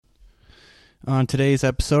On today's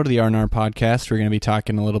episode of the R&R podcast, we're going to be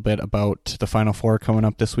talking a little bit about the Final Four coming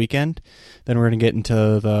up this weekend. Then we're going to get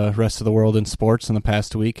into the rest of the world in sports in the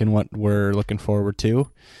past week and what we're looking forward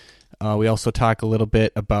to. We also talk a little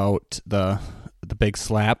bit about the big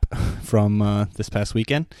slap from this past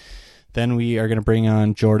weekend. Then we are going to bring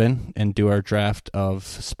on Jordan and do our draft of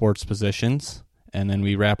sports positions. And then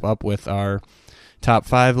we wrap up with our top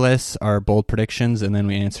 5 lists, our bold predictions, and then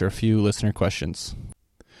we answer a few listener questions.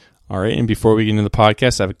 All right, and before we get into the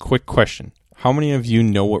podcast, I have a quick question. How many of you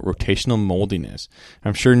know what rotational molding is?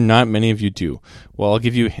 I'm sure not many of you do. Well, I'll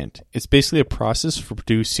give you a hint. It's basically a process for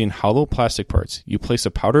producing hollow plastic parts. You place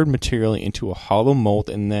a powdered material into a hollow mold,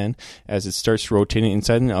 and then, as it starts rotating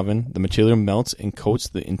inside an oven, the material melts and coats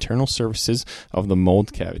the internal surfaces of the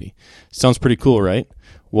mold cavity. Sounds pretty cool, right?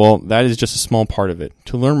 Well, that is just a small part of it.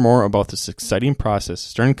 To learn more about this exciting process,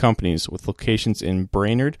 certain companies with locations in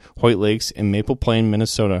Brainerd, White Lakes, and Maple Plain,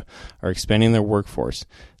 Minnesota are expanding their workforce.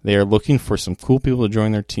 They are looking for some cool people to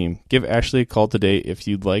join their team. Give Ashley a call today if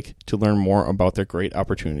you'd like to learn more about their great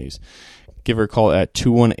opportunities. Give her a call at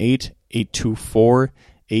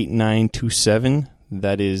 218-824-8927.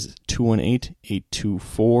 That is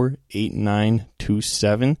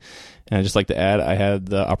 218-824-8927. And I'd just like to add, I had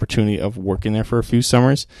the opportunity of working there for a few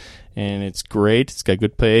summers, and it's great. It's got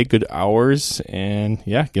good pay, good hours, and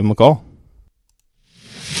yeah, give them a call.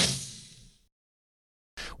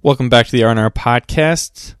 Welcome back to the R&R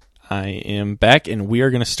podcast. I am back, and we are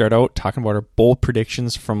going to start out talking about our bold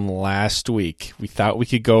predictions from last week. We thought we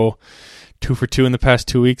could go 2 for 2 in the past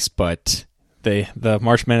 2 weeks, but the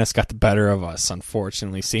March Madness got the better of us,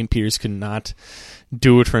 unfortunately. St. Peter's could not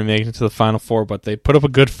do it for making it to the Final Four, but they put up a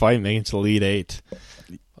good fight making it to the Elite Eight.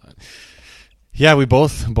 Yeah, we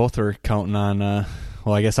both were counting on,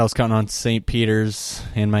 well, I guess I was counting on St. Peter's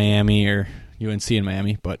and Miami, or UNC and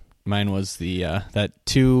Miami, but mine was the that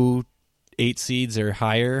 2 8 seeds or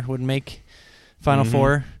higher would make Final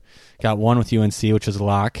Four. Got one with UNC, which was a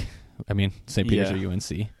lock. I mean, St. Peter's or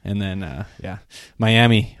UNC. And then,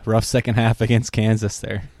 Miami, rough second half against Kansas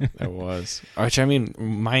there. That was. Which, I mean,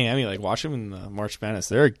 Miami, like, watch them in the March Madness.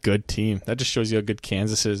 They're a good team. That just shows you how good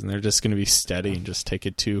Kansas is, and they're just going to be steady and just take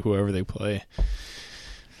it to whoever they play.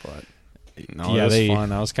 But, no, it was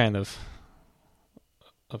fun. I was kind of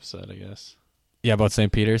upset, I guess. Yeah, about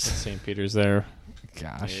St. Peter's? St. Peter's there.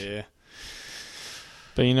 Gosh. Yeah.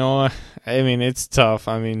 But, you know, I mean, it's tough.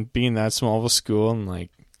 I mean, being that small of a school and, like,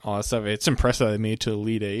 all that stuff, it's impressive that they made it to the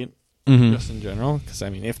Elite Eight, just in general. Because, I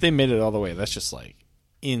mean, if they made it all the way, that's just, like,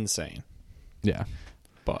 insane. Yeah.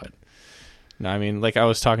 But, no, I mean, like I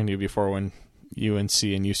was talking to you before when UNC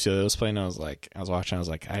and UCLA was playing, I was watching, I was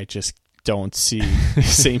like, I just don't see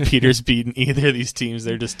St. Peter's beating either of these teams.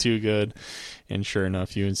 They're just too good. And sure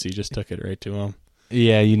enough, UNC just took it right to them.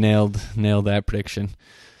 Yeah, you nailed that prediction.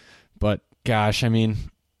 But, gosh, I mean,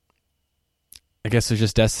 I guess it's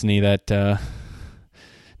just destiny that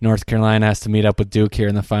North Carolina has to meet up with Duke here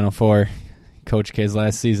in the Final Four. Coach K's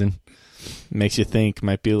last season. Makes you think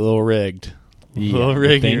might be a little rigged. Yeah, a little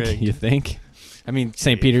rigged. You think? I mean,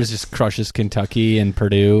 St. Peter's just crushes Kentucky and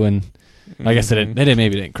Purdue, and I guess they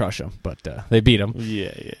didn't crush them, but they beat them.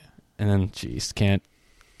 Yeah. And then, geez, can't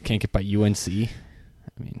get by UNC. I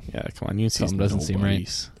mean, yeah, come on, UNC doesn't seem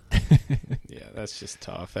right. Yeah, that's just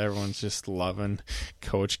tough. Everyone's just loving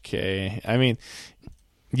Coach K. I mean,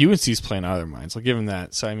 UNC's playing out of their minds. I'll give them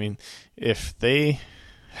that. So, I mean, I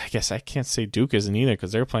guess I can't say Duke isn't either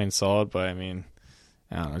because they're playing solid, but, I mean,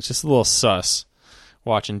 I don't know. It's just a little sus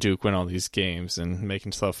watching Duke win all these games and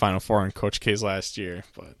making it to the Final Four in Coach K's last year.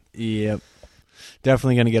 But yep.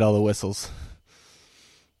 Definitely going to get all the whistles.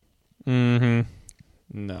 No,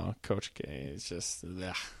 Coach K is just...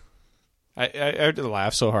 Ugh. I had to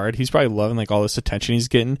laugh so hard. He's probably loving like all this attention he's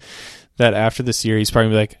getting that after this year, he's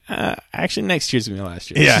probably like, actually next year's going to be last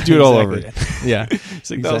year. Let's do it all over again. Yeah, it's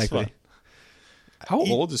like, that was fun. How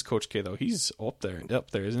old is Coach K, though? He's up there,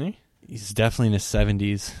 isn't he? He's definitely in his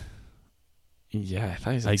 70s. Yeah, I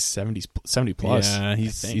thought he's like 70 plus. Yeah,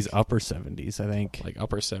 he's upper 70s, I think. Like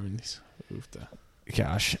upper 70s.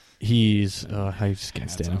 Gosh, I just can't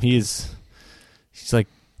stand him. He's like,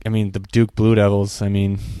 I mean, the Duke Blue Devils, I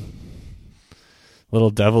mean... little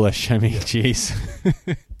devilish. I mean, jeez.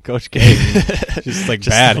 Coach K. Just like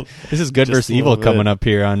bad. This is good versus evil coming up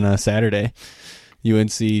here on Saturday.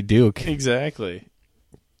 UNC Duke. Exactly.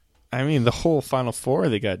 I mean, the whole Final Four,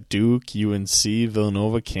 they got Duke, UNC,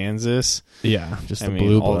 Villanova, Kansas. Yeah, just the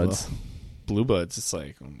Blue Bloods. Blue Bloods. It's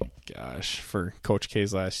like, oh my gosh, for Coach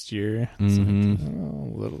K's last year. It's like,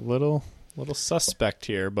 little suspect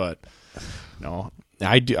here, but no.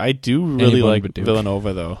 I do really like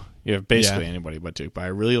Villanova, though. Yeah, basically anybody but Duke, but I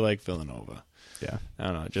really like Villanova. Yeah. I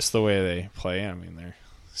don't know, just the way they play. I mean, they're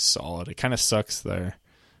solid. It kind of sucks. Their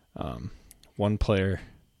one player,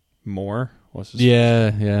 Moore, was his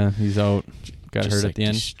Yeah, he's out. Got just, hurt at the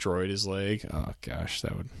end. Destroyed his leg. Oh gosh,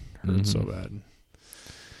 that would hurt so bad.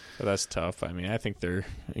 But that's tough. I mean, I think they're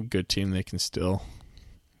a good team. They can still.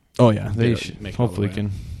 Oh yeah, they make hopefully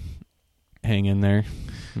can hang in there,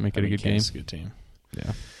 and make it a good Kansas game. Is a good team.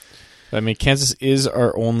 Yeah. I mean, Kansas is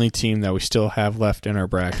our only team that we still have left in our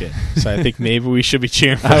bracket, so I think maybe we should be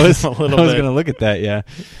cheering for them a little bit. I was going to look at that. Yeah,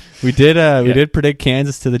 we did. We did predict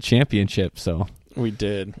Kansas to the championship. So we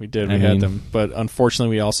did. We had them, but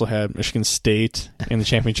unfortunately, we also had Michigan State in the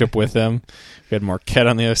championship with them. We had Marquette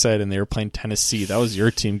on the other side, and they were playing Tennessee. That was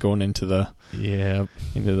your team going into the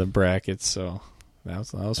brackets. So that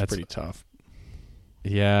was pretty tough.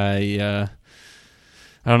 Yeah.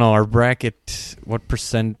 I don't know our bracket. What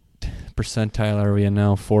percentile are we in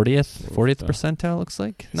now? 40th percentile looks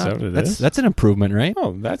like. That's an improvement, right?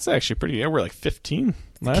 Oh, that's actually pretty. Yeah, we're like 15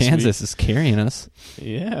 last Kansas week. Is carrying us.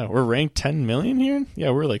 Yeah, we're ranked 10 million here.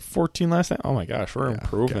 Yeah, we're like 14 last time. Oh my gosh, we're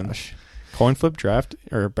improving. Gosh. Coin flip draft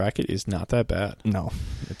or bracket is not that bad. No,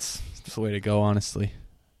 it's the way to go. Honestly,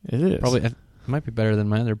 it is. Probably it might be better than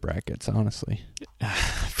my other brackets. Honestly,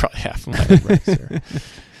 probably half of my other brackets are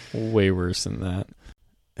way worse than that.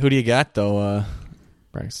 Who do you got though?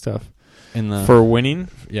 Bracket stuff. For winning?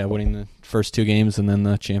 Yeah, winning the first 2 games and then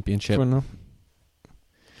the championship.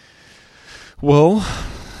 Well,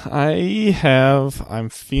 I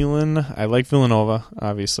like Villanova,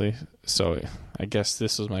 obviously. So I guess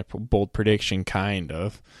this was my bold prediction, kind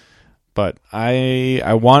of. But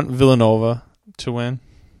I want Villanova to win.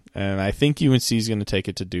 And I think UNC is going to take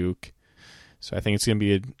it to Duke. So I think it's going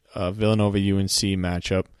to be a Villanova-UNC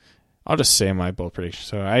matchup. I'll just say my bold prediction.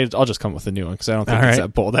 So I'll just come up with a new one because I don't think it's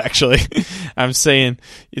that bold, actually. I'm saying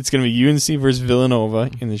it's going to be UNC versus Villanova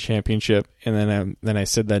in the championship, and then I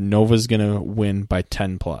said that Nova's going to win by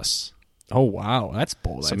 10+. Oh, wow. That's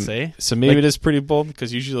bold, I'd say. So maybe it is pretty bold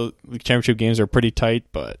because usually the championship games are pretty tight,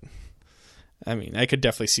 but I mean, I could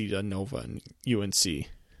definitely see a Nova and UNC.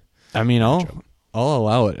 I mean, I'll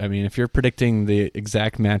allow it. I mean, if you're predicting the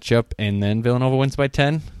exact matchup and then Villanova wins by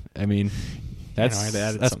 10, I mean... That's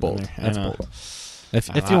bold. That's bold.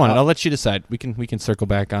 If you want it, I'll let you decide. We can circle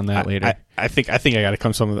back on that later. I think I got to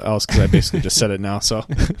come something else because I basically just said it now. So,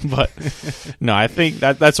 but no, I think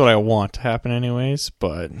that's what I want to happen anyways.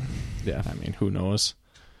 But yeah, I mean, who knows?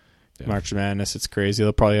 Yeah. March Madness, it's crazy.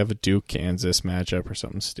 They'll probably have a Duke Kansas matchup or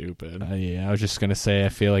something stupid. Yeah, I was just gonna say I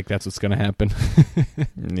feel like that's what's gonna happen.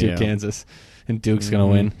 Duke Kansas, and Duke's gonna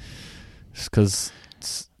win, just because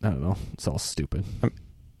I don't know. It's all stupid.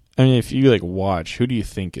 I mean, if you watch, who do you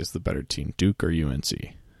think is the better team, Duke or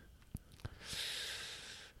UNC?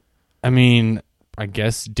 I mean, I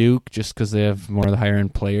guess Duke, just because they have more of the higher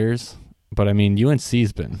end players. But I mean,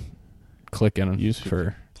 UNC's been clicking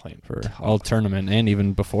for all tournament and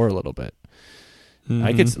even before a little bit.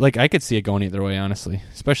 Mm-hmm. I could see it going either way, honestly.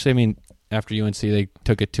 Especially, I mean, after UNC, they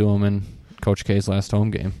took it to them in Coach K's last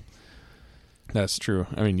home game. That's true.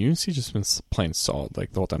 I mean, UNC just been playing solid the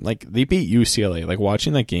whole time. They beat UCLA.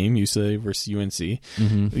 Watching that game, UCLA versus UNC,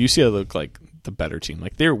 UCLA looked like the better team.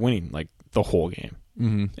 They were winning the whole game.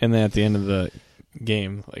 Mm-hmm. And then at the end of the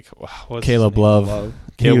game, Caleb Love.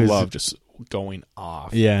 Caleb Love just going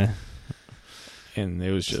off. Yeah. And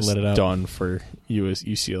it was just done for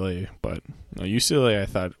UCLA. But no, UCLA I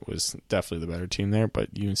thought was definitely the better team there, but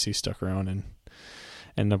UNC stuck around and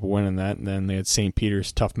ended up winning that. And then they had St.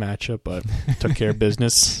 Peter's, tough matchup, but took care of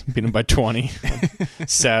business, beat them by 20.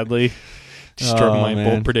 Sadly, destroyed my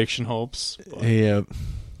bold prediction hopes. Yeah.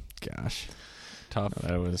 Gosh. Tough.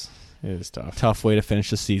 It is tough. Tough way to finish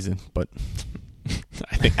the season, but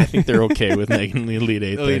I think they're okay with making the Elite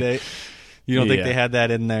Eight. Elite Eight. You don't think they had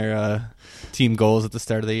that in their team goals at the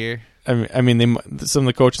start of the year? I mean, some of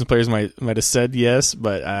the coaches and players might have said yes,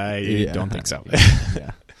 but I don't think so.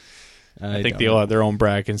 Yeah. I think they all had their own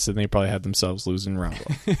brackets, and they probably had themselves losing round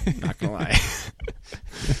one. Not gonna lie.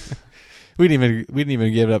 We didn't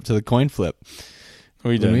even give it up to the coin flip.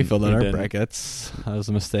 We filled out our brackets. That was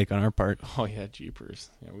a mistake on our part. Oh yeah, jeepers!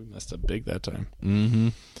 Yeah, we messed up big that time. Mm-hmm.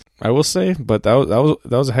 I will say, but that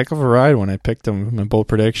was a heck of a ride when I picked them in bold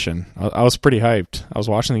prediction. I was pretty hyped. I was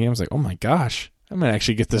watching the game. I was like, oh my gosh, I might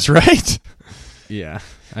actually get this right. Yeah,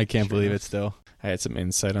 I can't believe it. Still, I had some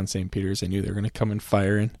insight on St. Peter's. I knew they were going to come in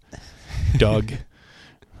firing. Doug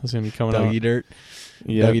was going to be coming out. Dougie Dirt.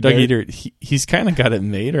 Yeah, Dougie Dirt. He's kind of got it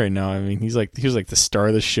made right now. I mean, he was like the star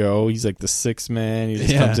of the show. He's like the sixth man. He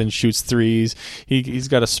just comes in, shoots threes. He's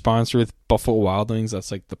got a sponsor with Buffalo Wild Wings. That's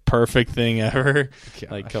the perfect thing ever.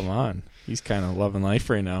 Gosh. Come on. He's kind of loving life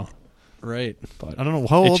right now. Right. But I don't know.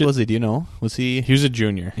 How old was he? Do you know? Was he? He was a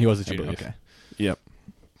junior. He was a junior. Okay. Yep.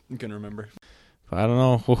 I can remember. But I don't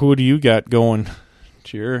know. Well, who do you got going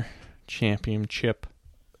to your championship?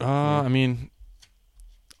 I mean,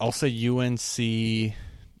 I'll say UNC,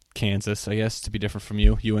 Kansas, I guess, to be different from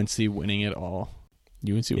you. UNC winning it all.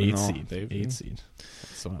 UNC winning all. 8 seed.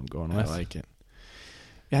 That's what I'm going with. I like it.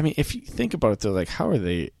 Yeah, I mean, if you think about it, though, like, how are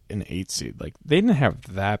they an 8 seed? Like, they didn't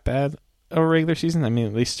have that bad a regular season. I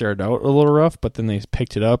mean, they started out a little rough, but then they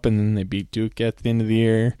picked it up, and then they beat Duke at the end of the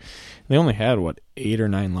year. They only had, 8 or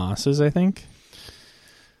 9 losses, I think?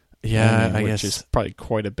 Yeah, I guess. Which is probably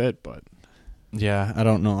quite a bit, but... Yeah, I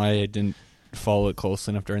don't know. I didn't follow it close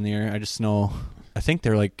enough during the year. I just know, I think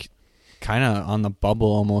they're like kind of on the bubble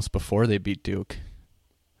almost before they beat Duke.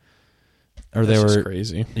 Or That's they were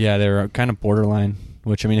crazy. Yeah, they were kind of borderline,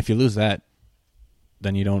 which, I mean, if you lose that,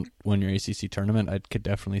 then you don't win your ACC tournament. I could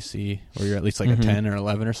definitely see where you're at least like a 10 or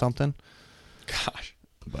 11 or something. Gosh.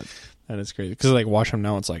 But that is crazy. Because, like, watch them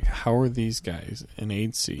now, it's like, how are these guys an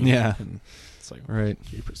 8 seed? Yeah. And it's like, right.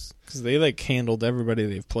 Because they, like, handled everybody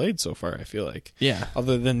they've played so far, I feel like. Yeah.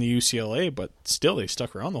 Other than the UCLA, but still they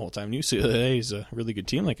stuck around the whole time. UCLA is a really good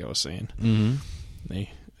team, like I was saying. Mm-hmm.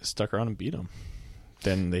 They stuck around and beat them.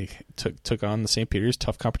 Then they took on the St. Peter's,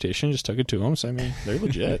 tough competition, just took it to them. So, I mean, they're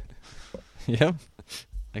legit. Yep.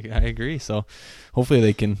 I agree. So hopefully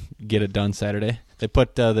they can get it done Saturday. They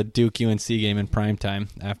put the Duke UNC game in prime time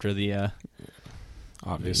after the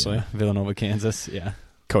obviously Villanova Kansas. Yeah.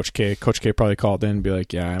 Coach K probably called in and be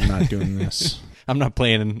like, "Yeah, I'm not doing this. I'm not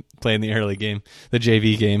playing the early game, the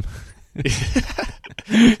JV game."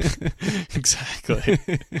 Exactly.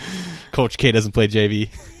 Coach K doesn't play JV.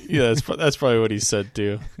 Yeah, that's probably what he said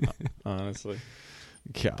too. Honestly,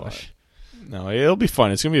 gosh. But, no, it'll be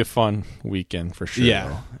fun. It's gonna be a fun weekend for sure.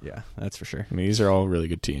 Yeah, yeah, that's for sure. I mean, these are all really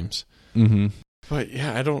good teams. Mm-hmm. But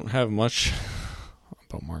yeah, I don't have much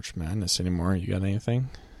about March Madness anymore. You got anything?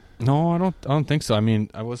 No, I don't think so. I mean,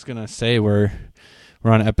 I was gonna say we're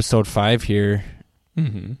on episode 5 here.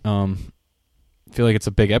 Mm-hmm. I feel like it's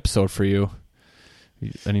a big episode for you.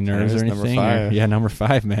 Any nerves or anything? Number 5. Yeah, number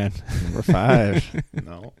 5, man. Number 5.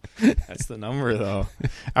 No, that's the number though.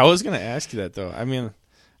 I was gonna ask you that though. I mean,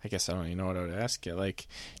 I guess I don't even know what I would ask you. Like,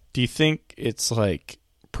 do you think it's like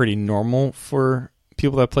pretty normal for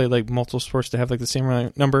people that play like multiple sports to have like the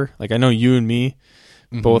same number? Like, I know you and me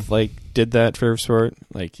both like did that for every sport.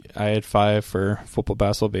 Like, I had 5 for football,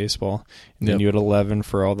 basketball, baseball, and then you had 11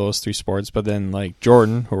 for all those 3 sports. But then like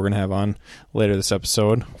Jordan, who we're gonna have on later this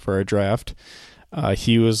episode for our draft,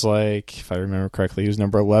 he was like, if I remember correctly, he was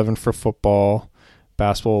number 11 for football,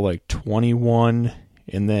 basketball like 21,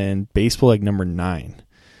 and then baseball like number 9.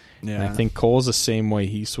 Yeah, and I think Cole's the same way.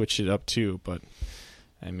 He switched it up too, but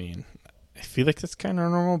I mean, I feel like that's kind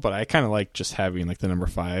of normal. But I kind of like just having like the number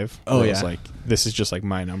 5. Oh yeah, it's like this is just like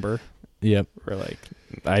my number. Yep. Or like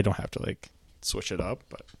I don't have to like switch it up,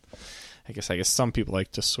 but I guess some people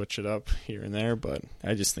like to switch it up here and there. But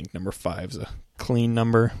I just think number 5's a clean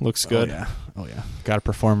number. Looks good. Oh yeah. Got a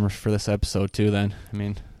performer for this episode too. Then I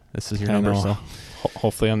mean, this is your number, so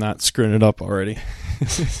hopefully I'm not screwing it up already.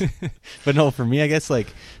 But no, for me, I guess like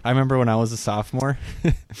I remember when I was a sophomore,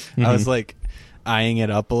 I was like eyeing it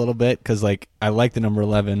up a little bit because like I like the number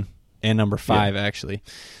 11 and number 5 actually.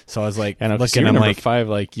 So I was like, and looking at number like 5,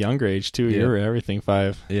 like younger age too. You were everything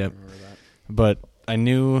 5. Yep. But I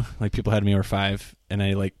knew like people had me over 5, and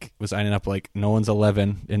I like was eyeing up like no one's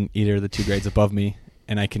 11 in either of the 2 grades above me,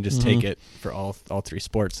 and I can just take it for all 3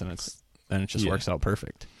 sports, and it just works out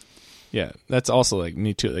perfect. Yeah, that's also like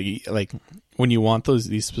me too. Like when you want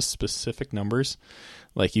these specific numbers,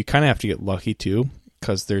 like you kind of have to get lucky too,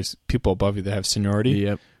 because there's people above you that have seniority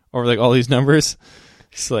over like all these numbers.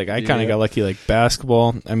 So like I kind of got lucky. Like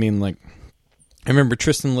basketball, I mean, like I remember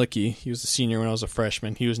Tristan Lickey. He was a senior when I was a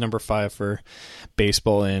freshman. He was number 5 for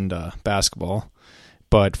baseball and basketball.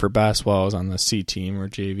 But for basketball, I was on the C team or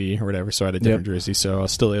JV or whatever, so I had a different jersey. So I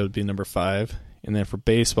was still able to be number 5. And then for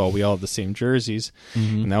baseball, we all had the same jerseys.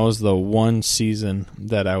 Mm-hmm. And that was the one season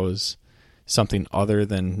that I was something other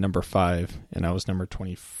than number 5. And I was number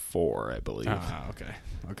 24, I believe.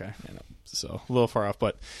 Okay. So a little far off.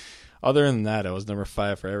 But other than that, I was number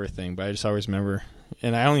 5 for everything. But I just always remember,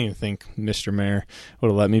 and I don't even think Mr. Mayer would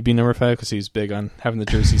have let me be number 5 because he was big on having the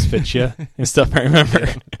jerseys fit you and stuff, I remember.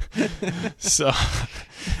 So,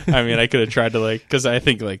 I mean, I could have tried to, like, because I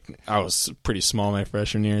think, like, I was pretty small my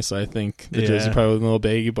freshman year, so I think the jersey probably was a little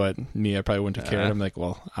baggy, but me, I probably wouldn't have cared. I'm like,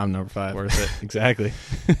 well, I'm number 5. Worth it. Exactly.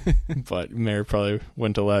 But Mayer probably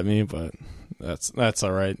wouldn't have let me, but that's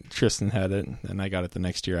all right. Tristan had it, and I got it the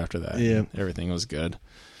next year after that. Yeah. Everything was good.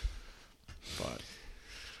 But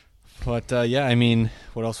But I mean,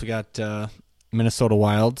 what else we got? Minnesota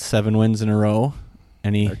Wild, 7 wins in a row.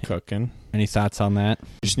 They're cooking. Any thoughts on that?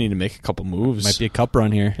 We just need to make a couple moves. Might be a cup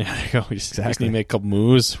run here. Yeah, there you go. We just need to make a couple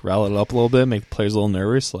moves, rally it up a little bit, make the players a little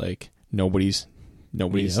nervous. Like nobody's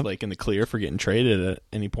like in the clear for getting traded at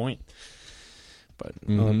any point. But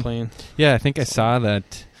playing. Yeah, I think I saw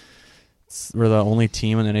that we're the only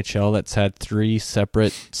team in the NHL that's had 3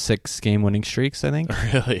 separate 6-game winning streaks, I think.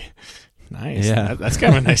 Really? Nice. Yeah. That's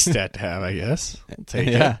kind of a nice stat to have, I guess. I'll take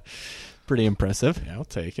it. Pretty impressive. Yeah, I'll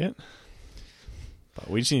take it. But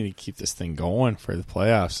we just need to keep this thing going for the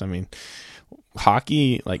playoffs. I mean,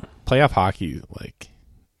 hockey, like playoff hockey, like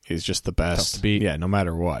is just the best. Tough to beat. Yeah, no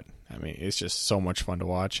matter what. I mean, it's just so much fun to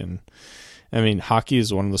watch. And I mean, hockey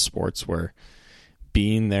is one of the sports where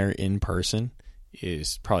being there in person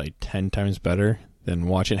is probably 10 times better than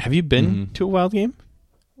watching. Have you been to a Wild game?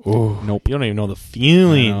 Oh, nope. You don't even know the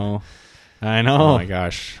feeling. I know. Oh my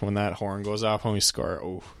gosh, when that horn goes off when we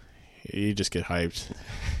score, you just get hyped.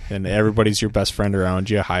 And everybody's your best friend around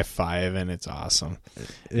you, high five, and it's awesome.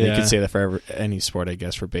 Yeah. You could say that for any sport, I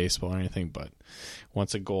guess, for baseball or anything, but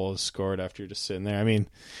once a goal is scored after you're just sitting there, I mean,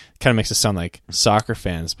 it kind of makes it sound like soccer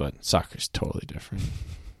fans, but soccer's totally different.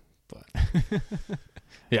 But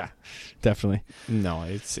yeah, definitely. No,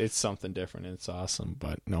 it's something different. It's awesome.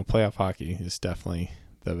 But no, playoff hockey is definitely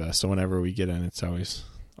the best. So whenever we get in, it's always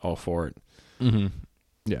all for it. Mm-hmm.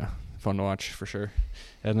 Yeah, fun to watch for sure.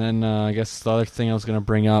 And then I guess the other thing I was going to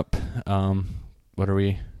bring up, what are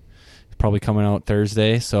we? Probably coming out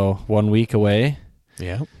Thursday, so 1 week away.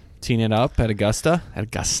 Yeah. Teeing it up at Augusta.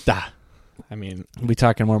 I mean, we'll be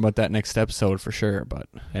talking more about that next episode for sure. But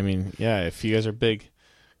I mean, yeah, if you guys are big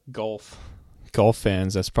golf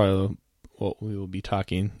fans, that's probably what we will be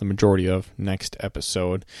talking the majority of next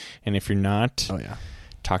episode. And if you're not,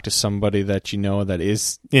 talk to somebody that you know that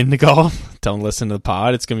is into golf. Tell them listen to the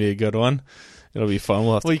pod. It's gonna be a good one. It'll be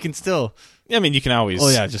fun. You can still. I mean, you can always.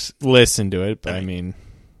 Just listen to it. But I mean,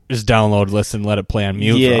 just download, listen, let it play on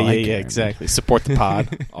mute. Yeah, exactly. Support the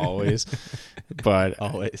pod always. But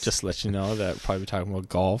always just let you know that we'll probably be talking about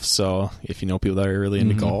golf. So if you know people that are really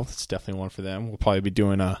into golf, it's definitely one for them. We'll probably be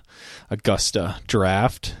doing a Augusta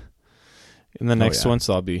draft in the next one,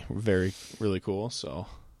 so that'll be really cool. So,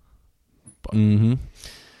 but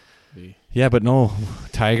but no,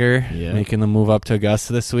 Tiger making the move up to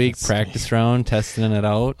Augusta this week. Practice round, testing it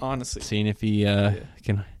out. Honestly, seeing if he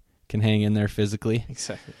can hang in there physically.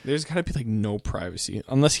 Exactly. There's got to be like no privacy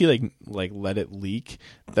unless he like let it leak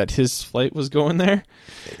that his flight was going there.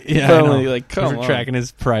 Yeah, probably, like come on, tracking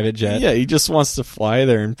his private jet. Yeah, he just wants to fly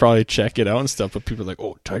there and probably check it out and stuff. But people are like,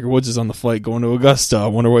 "Oh, Tiger Woods is on the flight going to Augusta. I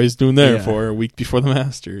wonder what he's doing there for a week before the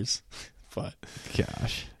Masters." But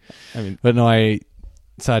gosh, I mean, but no, I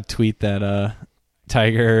saw a tweet that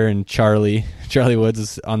Tiger and Charlie Woods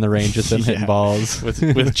is on the range with them hitting balls with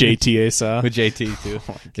JT. I saw with JT too.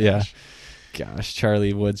 Oh gosh,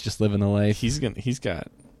 Charlie Woods just living the life. He's gonna.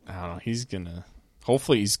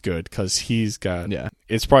 Hopefully he's good because he's got. Yeah,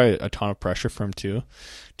 it's probably a ton of pressure for him too.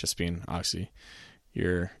 Just being obviously,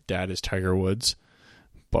 your dad is Tiger Woods,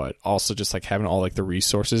 but also just like having all like the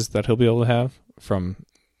resources that he'll be able to have from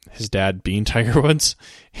his dad being Tiger Woods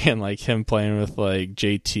and like him playing with like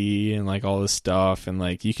JT and like all this stuff, and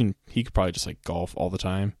like he could probably just like golf all the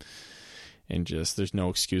time, and just there's no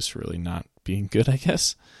excuse for really not being good, I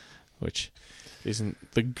guess, which isn't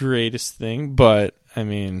the greatest thing, but I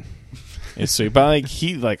mean it's sweet. But like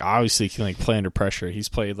he like obviously can like play under pressure. He's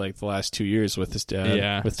played like the last 2 years with his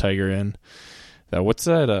dad with Tiger in that. What's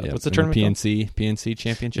that? What's the tournament? PNC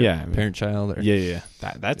championship. Yeah, parent child.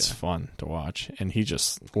 That's fun to watch, and he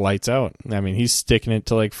just lights out. I mean, he's sticking it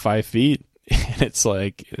to like 5 feet, and it's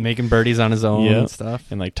like making birdies on his own and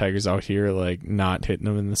stuff. And like Tiger's out here like not hitting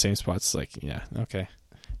them in the same spots. Like okay,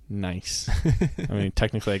 nice. I mean,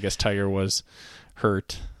 technically, I guess Tiger was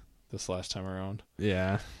hurt this last time around.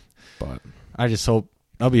 Yeah, but I just hope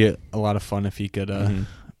that'll be a lot of fun if he could.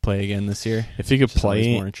 Play again this year. If he could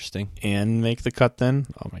play more interesting and make the cut, then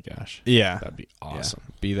oh my gosh, that'd be awesome.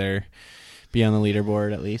 Yeah. Be there, be on the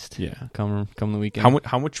leaderboard at least. Yeah, come the weekend.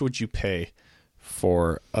 How much would you pay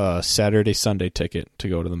for a Saturday Sunday ticket to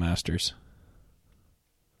go to the Masters?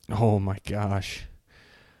 Oh my gosh,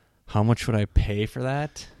 how much would I pay for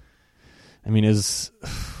that? I mean, I guess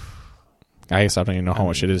I don't even know how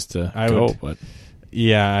much it is to go, but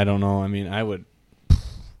I don't know. I mean, I would.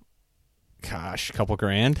 Gosh, a couple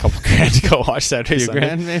grand to go watch Saturday Sunday.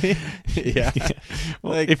 $2,000 maybe. Yeah.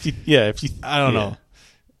 Well, like, if you I don't know.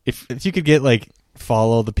 If you could get like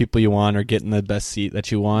follow the people you want or get in the best seat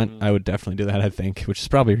that you want, I would definitely do that, I think, which is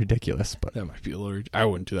probably ridiculous. But that might be a little... I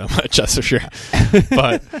wouldn't do that much, that's for sure.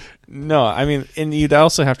 But, no, I mean, and you'd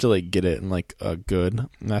also have to, like, get it in, like, a good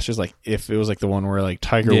Masters. Like, if it was, like, the one where, like,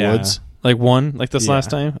 Tiger Woods, like, won, like, this last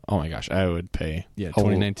time, oh, my gosh, I would pay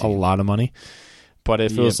 2019. a lot of money. But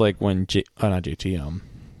if it was, like, when... not JT,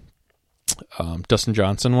 Dustin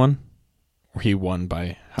Johnson won, where he won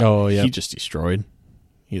by... He just destroyed.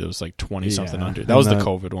 He was like 20-something under. That was the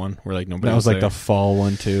COVID one where like nobody. That was like there. the fall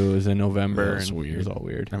one too. It was in November. It was weird. It was all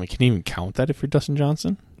weird. I mean, can you even count that if you're Dustin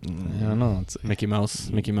Johnson? I don't know. It's Mickey Mouse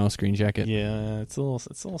green jacket. Yeah, it's a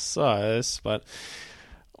little sus, but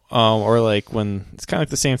or like when it's kind of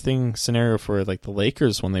like the same thing scenario for like the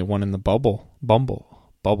Lakers when they won in the bubble.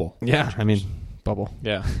 Yeah, I mean bubble.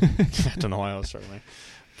 Yeah, I don't know why I was starting there,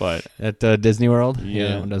 but at Disney World. Yeah,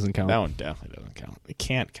 that one doesn't count. That one definitely doesn't count. It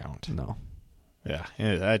can't count. No. Yeah,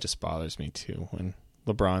 that just bothers me too. When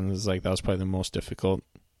LeBron is like, that was probably the most difficult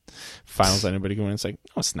finals anybody can win. It's like,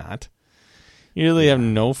 no, it's not. You really have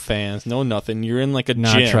no fans, no nothing. You're in like a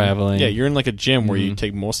not gym. Traveling. Yeah, you're in like a gym where you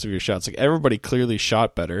take most of your shots. Like everybody clearly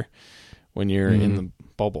shot better when you're in the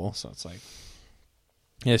bubble. So it's like,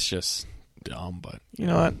 it's just dumb. But you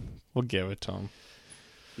know what? We'll give it to him.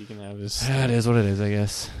 He can have his. That is what it is, I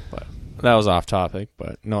guess. But that was off topic.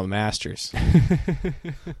 But no, the Masters.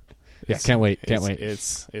 Yeah, can't wait.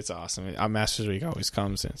 It's awesome. Masters Week always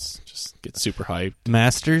comes and it just gets super hyped.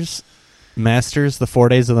 Masters, the 4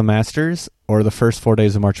 days of the Masters, or the first 4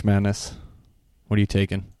 days of March Madness? What are you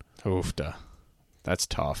taking? Oofda. That's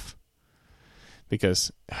tough.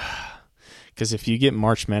 Because if you get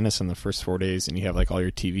March Madness in the first 4 days and you have like all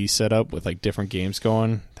your TV set up with like different games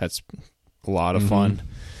going, that's a lot of fun.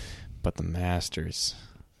 But the Masters...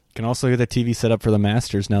 Can also get the TV set up for the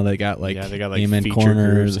Masters now. They got like Amen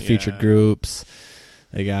corners, featured groups.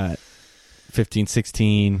 They got 15,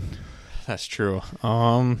 16. That's true.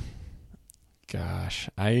 Gosh,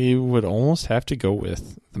 I would almost have to go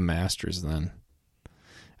with the Masters then.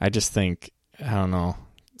 I just think, I don't know.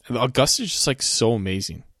 Augusta's just like so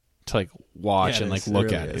amazing to like watch and like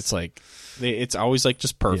look at. It's like it's always like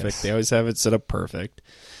just perfect. Yes. They always have it set up perfect,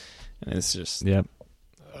 and it's just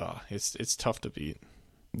it's tough to beat.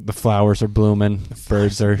 The flowers are blooming.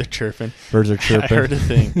 Birds are chirping. Birds are chirping. I heard a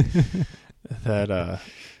thing that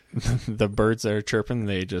the birds that are chirping,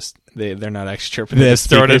 they're not actually chirping. They just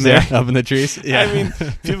throw it in there up in the trees. Yeah, I mean,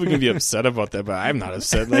 people can be upset about that, but I'm not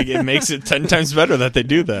upset. Like it makes it 10 times better that they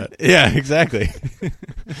do that. Yeah, exactly.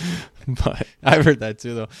 But I've heard that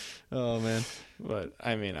too, though. Oh man. But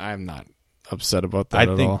I mean, I'm not upset about that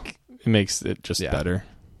at all. It makes it just better.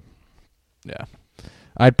 Yeah.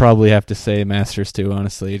 I'd probably have to say Masters too,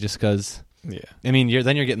 honestly, just because. Yeah, I mean, you're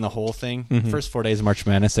getting the whole thing. First 4 days of March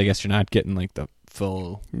Madness, I guess you're not getting like the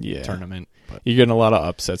full tournament. But you're getting a lot of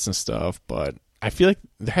upsets and stuff, but I feel like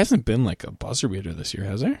there hasn't been like a buzzer beater this year,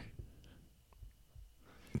 has there?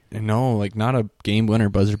 No, like not a game winner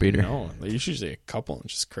buzzer beater. No, there's usually a couple.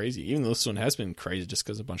 It's just crazy. Even though this one has been crazy just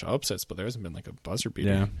because of a bunch of upsets, but there hasn't been like a buzzer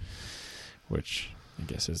beater, which I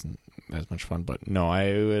guess isn't as much fun. But no,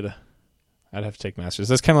 I'd have to take Masters.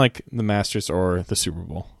 That's kind of like the Masters or the Super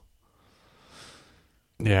Bowl.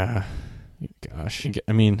 Yeah. Gosh.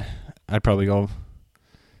 I mean, I'd probably go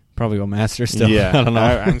Masters still. Yeah. I don't know.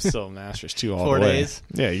 I'm still Masters too all 4 the way. days?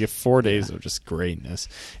 Yeah, you get 4 days of just greatness.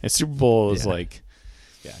 And Super Bowl is like,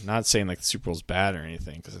 not saying like the Super Bowl's bad or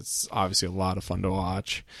anything because it's obviously a lot of fun to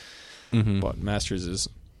watch. But Masters is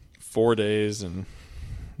 4 days and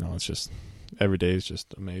it's just every day is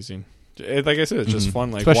just amazing. Like I said, it's just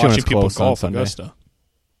fun, like especially watching people golf on Augusta.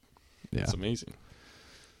 Yeah, it's amazing.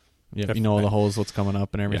 Yeah, you know all the holes, what's coming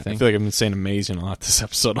up, and everything. I feel like I've been saying amazing a lot this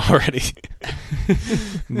episode already,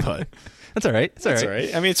 but that's all right. It's all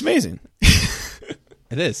right. I mean, it's amazing.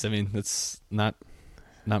 It is. I mean, it's not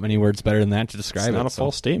many words better than that to describe it. It's not a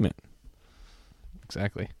false statement.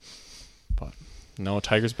 Exactly. But no,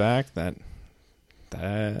 Tiger's back. That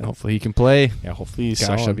hopefully he can play. Yeah, hopefully he's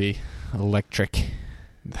solid. That'll be electric.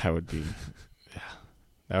 That would be,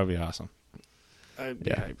 that would be awesome. I'd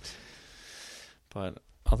be hyped. But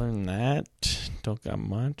other than that, don't got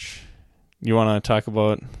much. You want to talk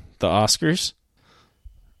about the Oscars?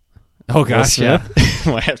 Oh gosh, yeah.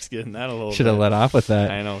 Might have to get in that a little. Should have let off with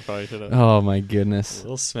that. I know, probably should have. Oh my goodness,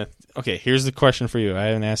 Will Smith. Okay, here's the question for you. I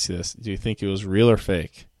haven't asked you this. Do you think it was real or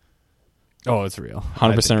fake? Oh, it's real.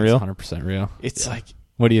 100% real. 100% real. It's like.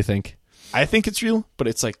 What do you think? I think it's real, but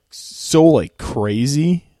it's like so like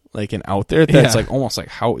crazy, like and out there that it's like almost like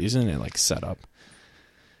how isn't it like set up?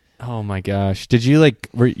 Oh my gosh! Did you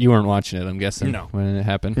you weren't watching it? I'm guessing. No. When it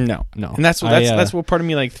happened. No. And that's what part of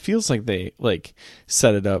me feels like they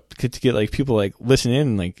set it up to get people listening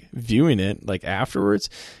in and viewing it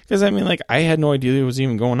afterwards. Because I had no idea it was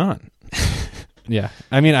even going on. Yeah,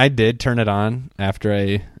 I did turn it on after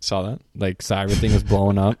I Saw that. Saw everything was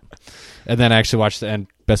blowing up, and then I actually watched the end.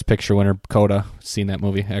 Best Picture winner Coda. Seen that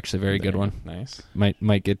movie? Actually, very good one. Nice.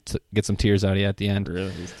 Might get some tears out of you at the end.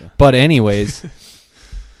 Really? But anyways.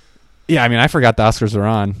 Yeah, I forgot the Oscars were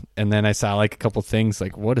on, and then I saw a couple things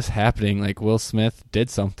what is happening? Will Smith did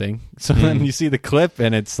something. So then you see the clip,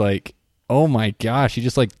 and it's oh my gosh, he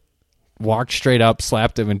just walked straight up,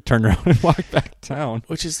 slapped him, and turned around and walked back down.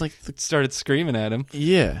 Which is started screaming at him.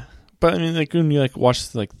 Yeah, but when you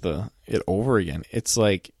watch it over again, it's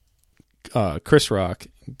Chris Rock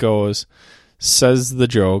goes, says the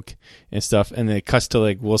joke and stuff, and then it cuts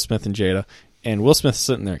to Will Smith and Jada, and Will Smith's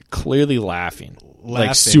sitting there clearly laughing.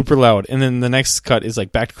 Super loud, and then the next cut is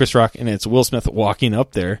back to Chris Rock, and it's Will Smith walking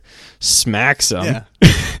up there, smacks him, yeah.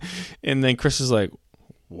 And then Chris is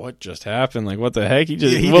what just happened? What the heck? He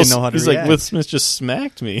didn't know how to he's react. Will Smith just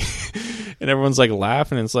smacked me, and everyone's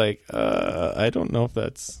laughing. And it's I don't know if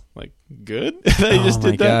that's good. That he just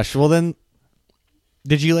did that. Gosh! Well, then,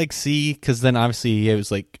 did you see? Because then obviously it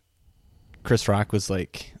was Chris Rock was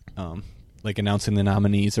announcing the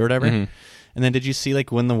nominees or whatever. Mm-hmm. And then did you see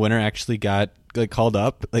when the winner actually got called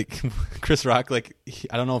up? Chris Rock, I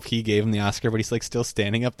don't know if he gave him the Oscar, but he's still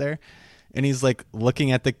standing up there, and he's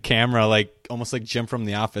looking at the camera almost like Jim from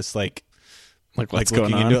The Office, what's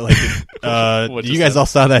going on? Into it, you guys all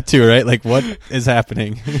saw that too, right? What is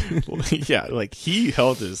happening? Yeah, he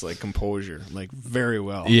held his composure very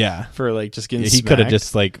well. Yeah, for just getting. He could have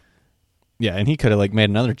just yeah, and he could have made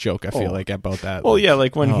another joke. I feel about that. Well, yeah,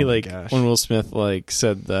 when he when Will Smith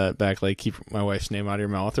said that back, keep my wife's name out of your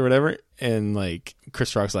mouth or whatever, and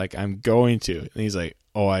Chris Rock's I'm going to, and he's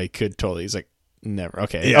oh, I could totally. He's never.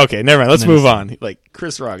 Okay, yeah. Okay, never mind. Let's move on.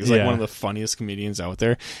 Chris Rock is yeah. one of the funniest comedians out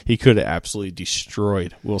there. He could have absolutely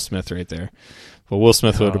destroyed Will Smith right there, but Will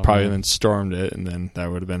Smith would have probably then stormed it, and then that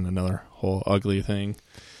would have been another whole ugly thing.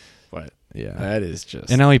 But yeah, that is just.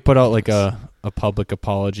 And now he put out a public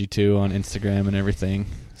apology too on Instagram and everything.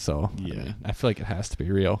 So yeah, I feel it has to be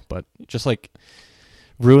real, but just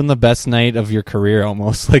ruin the best night of your career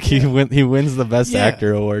almost. He wins the best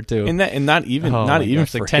actor award too. And not even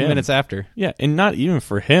for 10 him. minutes after. Yeah, and not even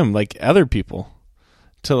for him, other people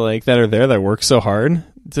to that are there that work so hard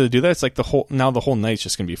to do that. It's the whole night's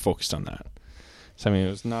just going to be focused on that. So it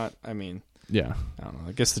was not. Yeah, I don't know.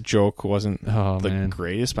 I guess the joke wasn't the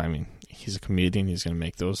greatest, but he's a comedian. He's going to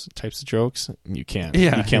make those types of jokes. And you can't.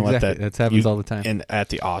 Yeah, you can't let that. That happens all the time. And at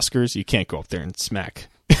the Oscars, you can't go up there and smack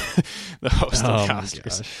the host of the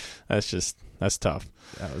Oscars. That's tough.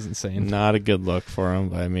 That was insane. Not a good look for him.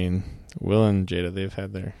 But Will and Jada, they've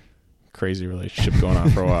had their crazy relationship going on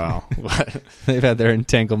for a while. But they've had their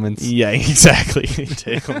entanglements. Yeah, exactly.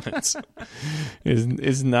 Entanglements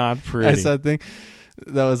is not pretty. I saw a thing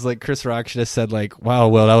that was Chris Rock should have said wow,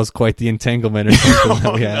 Will, that was quite the entanglement or something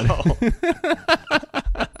that we had.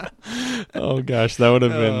 Oh gosh, that would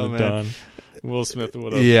have been the done. Will Smith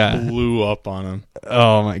would have blew up on him.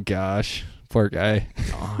 Oh my gosh, poor guy.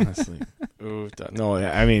 Honestly, no.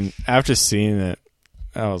 After seeing it,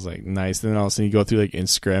 I was nice. Then all of a sudden you go through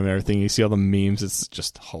Instagram and everything. You see all the memes. It's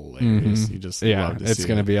just hilarious. Mm-hmm. You just love to see it's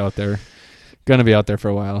gonna be out there. Gonna be out there for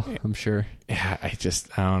a while, I'm sure. Yeah, I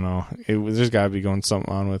don't know. There's got to be going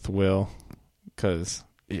something on with Will, because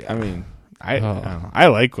I don't know. I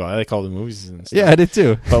like Will. I like all the movies and stuff. Yeah, I did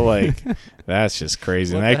too. But that's just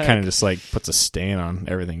crazy, and that kind of just puts a stain on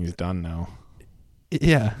everything he's done now.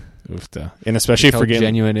 Yeah, and especially for getting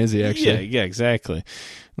genuine is he actually? Yeah, exactly.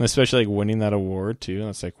 And especially winning that award too.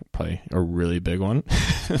 That's probably a really big one.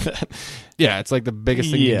 Yeah, it's the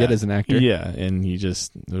biggest thing you get as an actor. Yeah, and he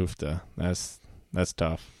just that's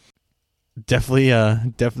tough. Definitely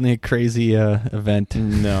a crazy event.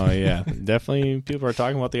 No, yeah, definitely. People are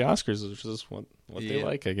talking about the Oscars, which is what they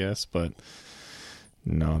like, I guess. But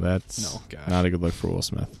no, that's not a good look for Will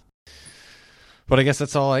Smith. But I guess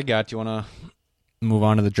that's all I got. You want to move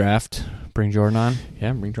on to the draft? Bring Jordan on.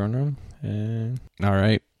 Yeah, bring Jordan on. All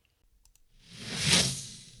right.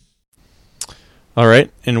 All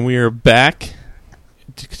right, and we are back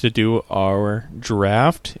to do our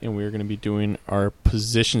draft, and we're going to be doing our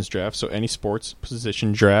positions draft, so any sports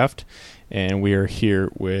position draft, and we are here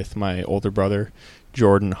with my older brother,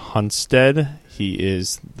 Jordan Hunstad. He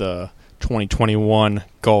is the 2021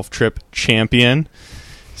 golf trip champion,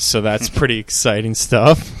 so that's pretty exciting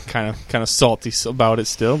stuff. Kind of salty about it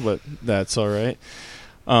still, but that's all right.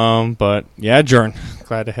 But yeah, Jordan,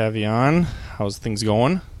 glad to have you on. How's things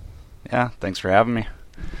going? Yeah, thanks for having me.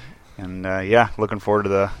 And looking forward to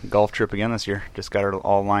the golf trip again this year. Just got it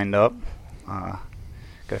all lined up. Got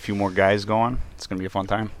a few more guys going. It's going to be a fun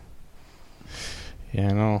time. Yeah,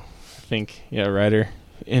 I know. I think, Ryder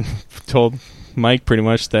told Mike pretty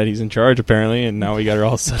much that he's in charge apparently, and now we got her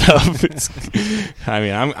all set up.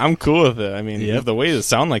 I'm cool with it. I mean, the way it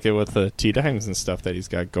sound like it with the tee times and stuff that he's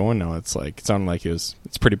got going now, it sounded like it's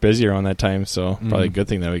pretty busy around that time. So probably a good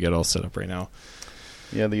thing that we get all set up right now.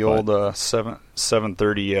 Yeah, the old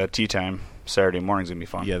 7:30 tee time Saturday morning's gonna be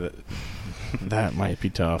fun. Yeah, that might be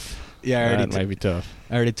tough. Yeah, that might be tough.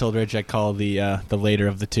 I already told Rich I call the later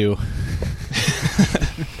of the two.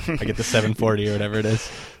 I get the 7:40 or whatever it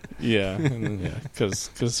is. Yeah,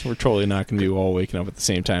 because we're totally not going to be all waking up at the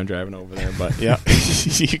same time driving over there. But yeah,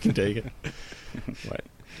 you can take it. But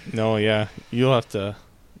no, yeah, you'll have to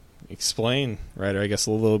explain, Ryder. I guess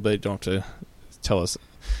a little bit. Don't have to tell us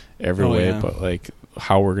every way, but like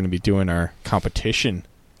how we're going to be doing our competition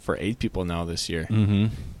for 8 people now this year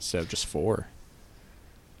instead of just 4.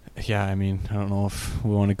 Yeah, I mean, I don't know if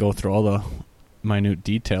we want to go through all the minute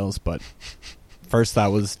details, but first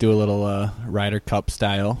thought was do a little Ryder Cup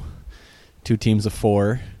style. 2 teams of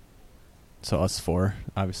 4. So us 4.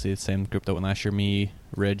 Obviously the same group that went last year. Me,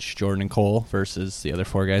 Ridge, Jordan, and Cole versus the other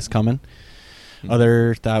 4 guys coming.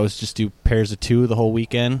 Other thought was just do pairs of 2 the whole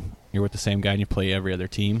weekend. You're with the same guy and you play every other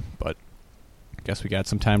team. But I guess we got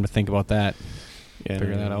some time to think about that. Yeah,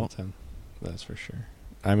 figure that out. That's for sure.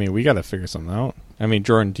 I mean, we got to figure something out. I mean,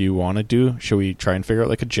 Jordan, do you want to should we try and figure out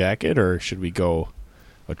like a jacket, or should we go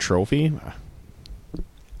a trophy?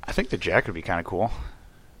 I think the jacket would be kind of cool.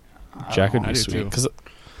 Jacket would be sweet. Because,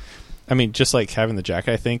 I mean, just like having the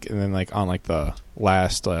jacket, I think, and then like on like the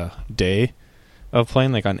last day of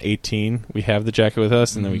playing, like on 18, we have the jacket with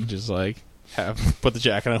us, and then we can just like put the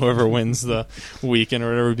jacket on whoever wins the weekend or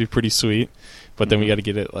whatever would be pretty sweet. But then we got to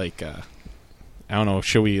get it like, I don't know,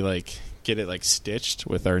 should we like get it like stitched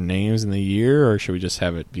with our names in the year, or should we just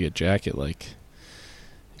have it be a jacket? Like,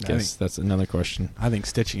 I guess that's another question. I think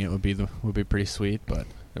stitching it would be pretty sweet, but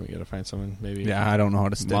then we got to find someone maybe. Yeah, I don't know how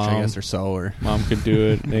to stitch. I guess or sew or Mom could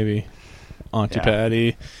do it. Maybe Auntie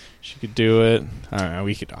Patty, she could do it. I don't know.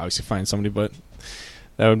 We could obviously find somebody, but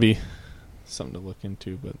that would be something to look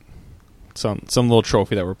into. But some little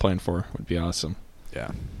trophy that we're playing for would be awesome.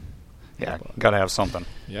 Yeah. Yeah, gotta have something.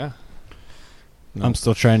 Yeah. No. I'm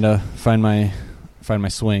still trying to find my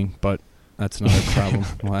swing, but that's another problem.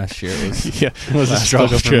 Last year it was a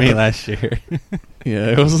struggle for me last year. Yeah,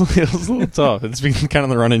 it was a little tough. It's been kind of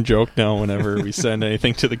the running joke now. Whenever we send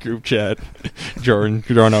anything to the group chat, Jordan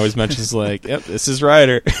always mentions like, "Yep, this is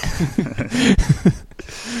Ryder."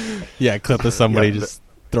 Yeah, clip of somebody just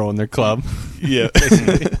throwing their club. Yeah,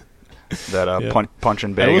 that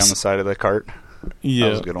punching bag on the side of the cart. Yeah,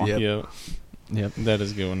 that was a good one. Yep, that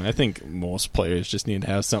is a good one. I think most players just need to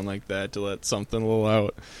have something like that to let something a little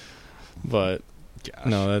out. But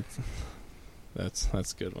no, that's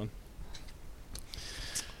a good one.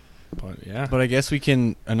 But yeah, but I guess we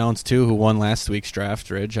can announce too who won last week's draft,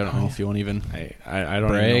 Ridge. I don't know if you want to even I don't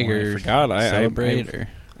brag even know. or I forgot. Celebrate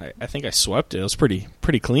I think I swept it. It was pretty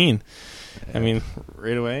clean. Yeah. I mean,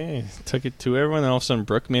 right away I took it to everyone. Then all of a sudden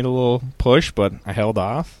Brooke made a little push, but I held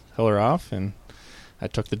her off, and I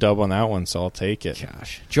took the dub on that one, so I'll take it.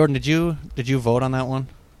 Gosh, Jordan, did you vote on that one? Do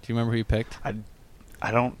you remember who you picked?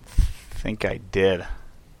 I don't think I did.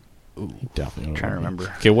 Ooh, definitely. I'm trying to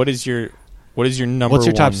remember. Okay, what is your number? What's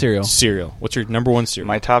your top cereal? What's your number 1 cereal?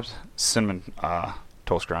 My top cinnamon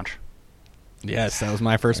toast crunch. Yes, that was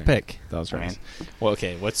my first pick. That was right. Well,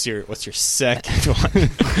 okay. What's your second one?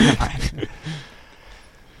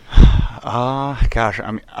 Gosh,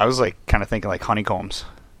 I was like kind of thinking like honeycombs.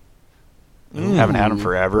 Haven't had them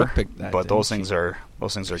forever, but those things are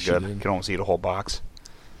good. You can almost eat a whole box.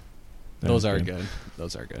 Those are good.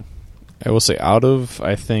 I will say, out of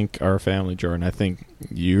I think our family, Jordan, I think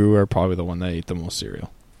you are probably the one that ate the most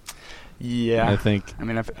cereal. Yeah, I think. I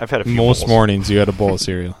mean, I've had a few most bowls. mornings you had a bowl of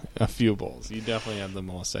cereal, a few bowls. You definitely had the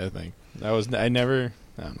most. I think I never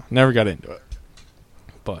got into it,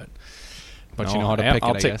 but no, you know how to pick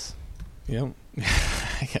it. I guess. Yep.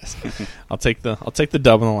 I guess I'll take the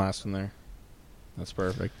dub on the last one there. That's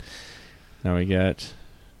perfect. Now we got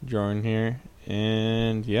Jordan here,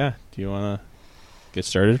 and do you want to get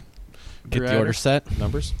started? Get the order set.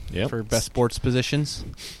 Numbers. Yeah. For best sports positions.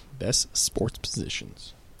 Best sports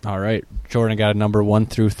positions. All right, Jordan got a number 1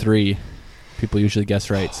 through 3. People usually guess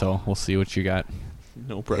right, so we'll see what you got.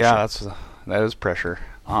 No pressure. Yeah, that is pressure.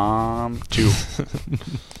 2.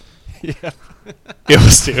 Yeah. It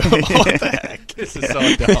was 2. What the heck? This is so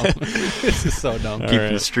dumb. This is so dumb.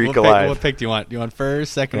 Keeping the streak alive. What pick do you want? Do you want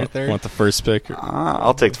first, second, or third? Want the first pick?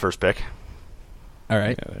 I'll take the first pick. All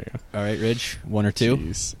right. Yeah, there you go. All right, Ridge. 1 or 2?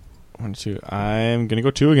 Jeez. 1 or 2. I'm going to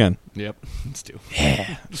go 2 again. Yep. Let's 2.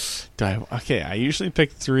 Yeah. Okay, I usually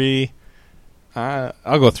pick 3. I'll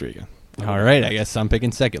go 3 again. All right. I guess I'm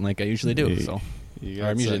picking second like I usually do. So You or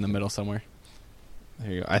I'm usually in the middle somewhere.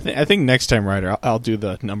 There you go. I think next time, Ryder, I'll do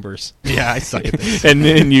the numbers. Yeah, I suck at this. And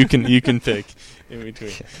then you can pick in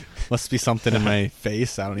between. Must be something in my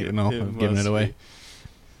face. I don't even know. I'm giving it away.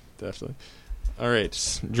 Definitely. All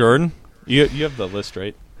right, Jordan, you have the list,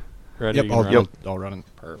 right? Ready? Yep, I'll run it.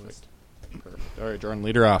 Perfect. All right, Jordan,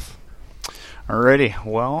 lead her off. Alrighty.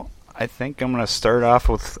 Well, I think I'm going to start off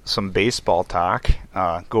with some baseball talk.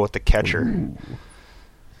 Go with the catcher. Ooh.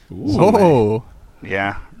 Oh.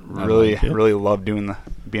 Yeah, like it. really loved being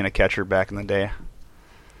a catcher back in the day.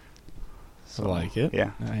 So, I like it.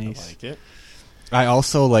 Yeah. Nice. I like it. I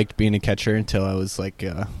also liked being a catcher until I was like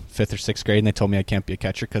 5th or 6th grade, and they told me I can't be a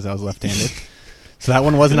catcher because I was left-handed. So that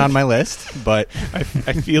one wasn't on my list, but I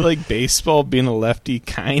feel like baseball being a lefty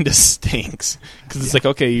kind of stinks because it's like,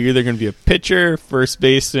 okay, you're either going to be a pitcher, first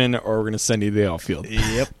baseman, or we're going to send you to the outfield.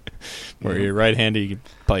 Yep. Where you're right-handed, you can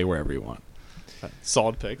play wherever you want.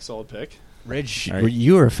 Solid pick. Ridge, All right.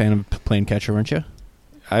 you were a fan of playing catcher, weren't you?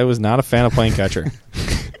 I was not a fan of playing catcher.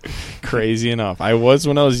 Crazy enough. I was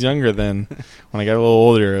when I was younger. Then when I got a little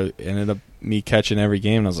older, it ended up me catching every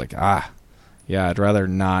game, and I was like, yeah, I'd rather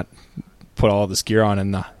not put all this gear on in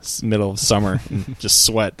the middle of summer and just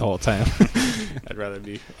sweat the whole time. I'd rather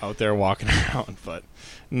be out there walking around, but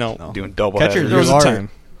no. Doing double Catcher, headers. There was a time.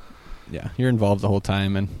 Yeah, you're involved the whole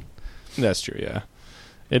time, and That's true, yeah.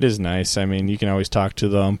 It is nice. I mean, you can always talk to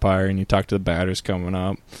the umpire, and you talk to the batters coming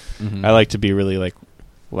up. mm-hmm. I like to be really, like,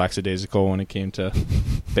 lackadaisical when it came to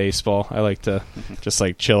baseball. I like to just,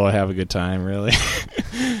 like, chill and have a good time, really.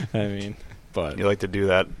 I mean, but You like to do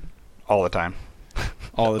that all the time.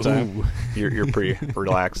 all the time. Ooh. You're a pretty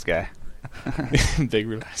relaxed guy. Big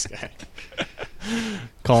relaxed guy.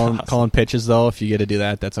 calling pitches though. If you get to do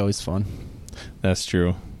that, that's always fun. That's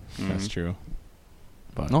true. Mhm. That's true.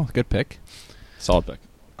 But No, good pick. solid pick.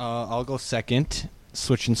 I'll go second.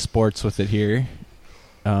 Switching sports with it here.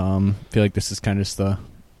 Feel like this is kind of just the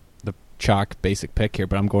chalk basic pick here,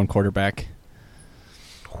 but I'm going quarterback.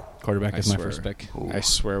 Quarterback is my first pick. I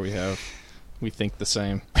swear we think the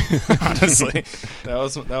same. Honestly, that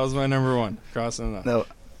was my number one. Crossing the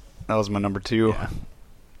That was my number 2. Yeah.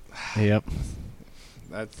 Yep.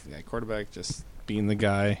 that's quarterback, just being the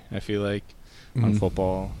guy. I feel like on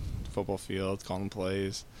football field, calling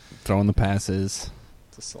plays. Throwing the passes.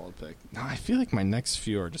 It's a solid pick. No, I feel like my next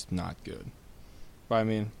few are just not good. But I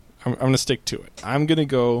mean, I'm going to stick to it. I'm going to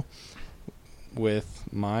go with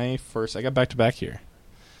my first. I got back-to-back here.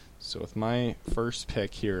 So with my first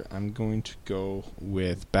pick here, I'm going to go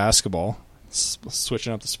with basketball.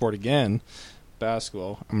 Switching up the sport again.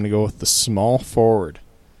 Basketball. I'm going to go with the small forward.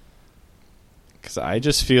 Because I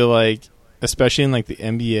just feel like, especially in like the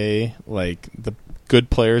NBA, like the good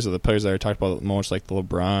players, or the players that I talked about most, like the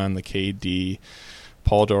LeBron, the KD,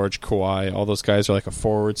 Paul George, Kawhi, all those guys are like a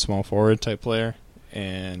forward, small forward type player.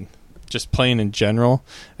 And just playing in general,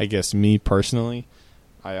 I guess me personally,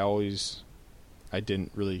 I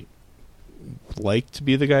didn't really like to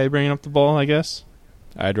be the guy bringing up the ball, I guess.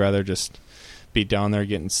 I'd rather just be down there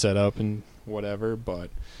getting set up and whatever, but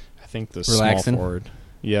I think the Relaxing. small forward.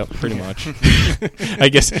 Yep, pretty much. I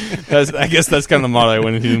guess that's kind of the motto I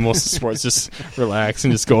went into most of sports. Just relax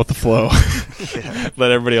and just go with the flow.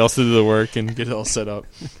 Let everybody else do the work and get it all set up.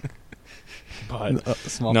 But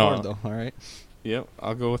Small no. forward though. All right. Yep,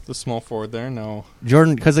 I'll go with the small forward there. No.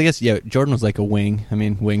 Jordan, because I guess Jordan was like a wing. I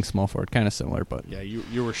mean, wing, small forward, kind of similar, but Yeah,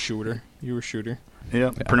 you were shooter.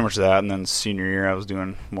 Yeah, pretty much that. And then senior year, I was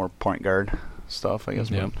doing more point guard stuff, I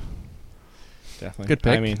guess. Yeah. Definitely. Good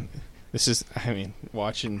pick. I mean,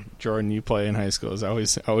 watching Jordan you play in high school is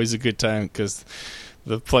always a good time because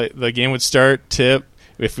the game would start, tip.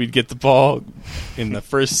 If we'd get the ball in the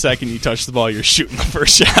first second you touch the ball, you're shooting the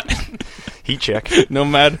first shot. Heat check. no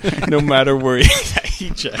matter where you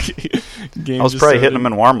heat check. Game I was probably hitting them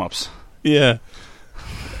in warm-ups. Yeah.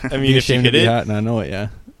 I mean, if you hit it, hot, and I know it. Yeah.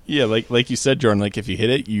 yeah, like you said, Jordan. Like if you hit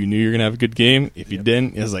it, you knew you were gonna have a good game. If you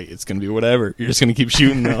didn't, it's like it's gonna be whatever. You're just gonna keep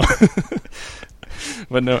shooting though.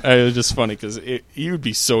 But no, it was just funny because you would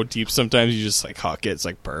be so deep sometimes. You just like huck it. It's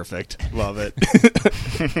like perfect. Love it.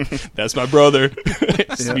 That's my brother.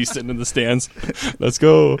 Just be sitting in the stands. Let's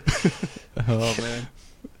go. Oh man.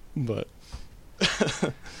 But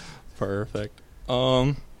perfect.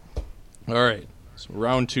 All right. So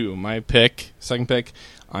round 2, my second pick,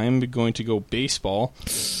 I'm going to go baseball.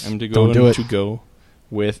 I'm to go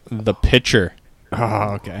with the pitcher.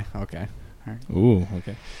 Oh, okay. Right. Ooh,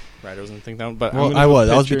 okay. Right, I wasn't thinking that one, but well, I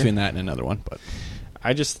was between that and another one, but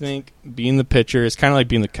I just think being the pitcher is kind of like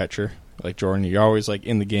being the catcher. Like Jordan, you're always like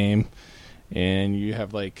in the game, and you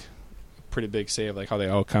have like a pretty big say of like how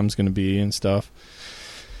the outcome's going to be and stuff.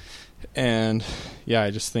 And yeah,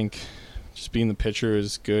 I just think just being the pitcher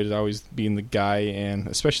is good. Always being the guy, and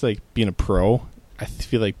especially like being a pro, I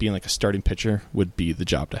feel like being like a starting pitcher would be the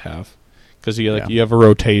job to have, because you have a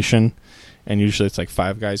rotation, and usually it's like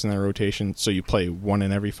 5 guys in that rotation, so you play 1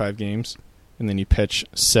 in every 5 games, and then you pitch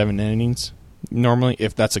 7 innings. Normally,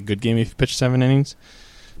 if that's a good game, if you pitch 7 innings.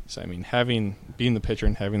 So I mean, being the pitcher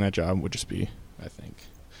and having that job would just be, I think,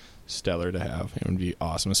 stellar to have. It would be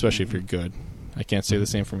awesome, especially if you're good. I can't say the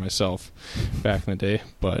same for myself back in the day,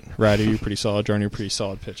 but Ryder, you're pretty solid. Jordan, you're pretty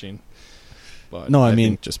solid pitching. But no, I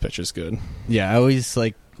mean, think just pitcher's good. Yeah, I always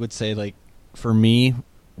would say for me,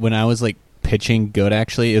 when I was pitching good,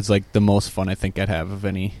 actually, it's the most fun I think I'd have of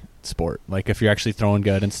any sport. Like if you're actually throwing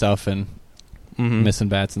good and stuff and missing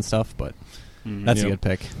bats and stuff, but that's a good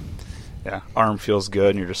pick. Yeah, arm feels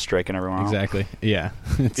good and you're just striking everyone out. Exactly. Yeah.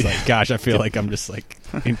 It's gosh, I feel like I'm just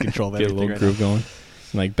in control of everything. Get a little groove going.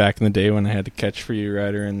 Like back in the day when I had to catch for you,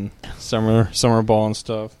 Ryder, and summer ball and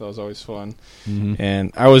stuff, that was always fun.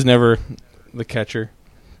 And I was never the catcher.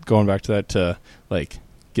 Going back to that, to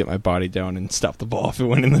get my body down and stop the ball if it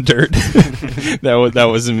went in the dirt. that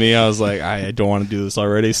wasn't me. I was like, I don't want to do this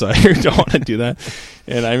already, so I don't want to do that.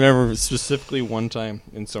 And I remember specifically one time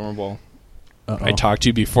in summer ball, I talked to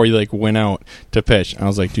you before you went out to pitch. I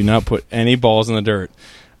was like, do not put any balls in the dirt.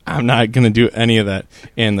 I'm not going to do any of that.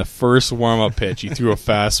 And the first warm-up pitch, you threw a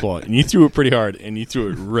fastball, and you threw it pretty hard, and you threw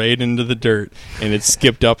it right into the dirt, and it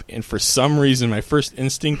skipped up. And for some reason, my first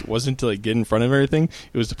instinct wasn't to get in front of everything.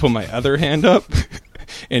 It was to put my other hand up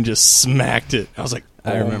and just smacked it. I was like,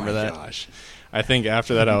 I remember that. Gosh. I think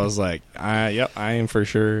after that, I was like, I am for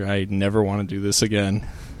sure. I never want to do this again.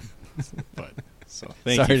 But so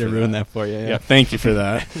thank Sorry you to ruin that for you. Yeah, thank you for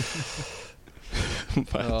that.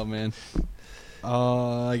 Oh, man.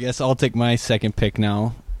 I guess I'll take my second pick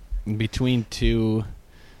now. Between 2.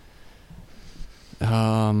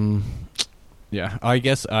 Yeah, I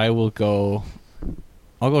guess I'll go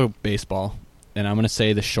baseball, and I'm going to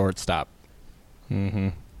say the shortstop.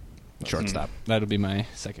 Shortstop. That'll be my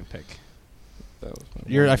second pick.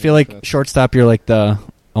 I feel like shortstop, you're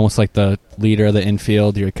almost like the leader of the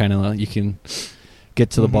infield. You're kind of, you can get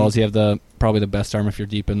to the balls. You have probably the best arm if you're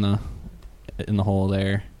deep in the hole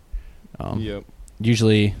there. Yep.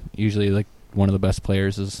 Usually one of the best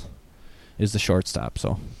players is the shortstop.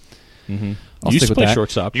 So you used to play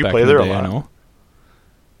shortstop. You play there a lot.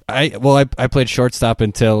 I know. I played shortstop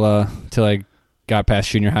until I got past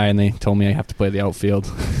junior high, and they told me I have to play the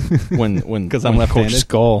outfield. Because I'm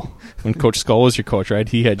left-handed. When Coach Skull was your coach, right?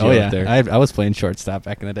 He had you out there. I was playing shortstop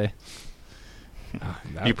back in the day.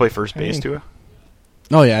 You play first base too?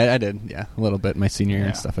 Oh yeah, I did. Yeah, a little bit my senior year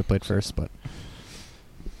and stuff. I played first, but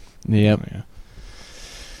yep. Oh, yeah.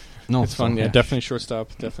 No, it's fun. Yeah, definitely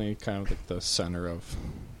shortstop. Definitely kind of the center of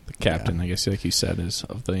the captain. I guess, like you said, is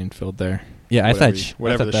of the infield there. Yeah,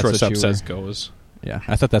 whatever the shortstop says goes. Yeah,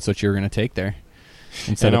 I thought that's what you were going to take there.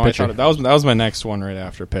 Instead of pitcher. That was my next one right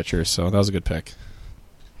after pitcher. So that was a good pick.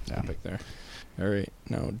 Yeah, pick there. All right,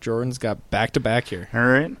 now Jordan's got back to back here. All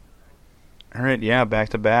right. Yeah, back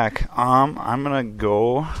to back. I'm gonna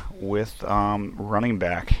go with running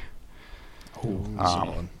back.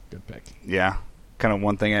 Solid. Good pick. Yeah. Kind of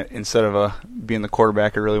one thing, instead of being the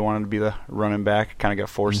quarterback, I really wanted to be the running back. Kind of got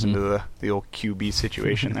forced into the old QB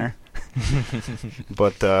situation there.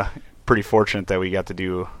 But pretty fortunate that we got to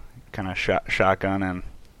do kind of shotgun, and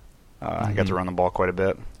I got to run the ball quite a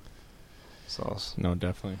bit. So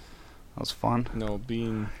definitely. That was fun.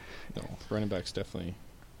 Running back's definitely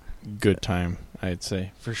good time, I'd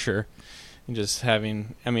say, for sure. And just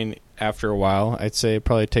having, after a while, I'd say it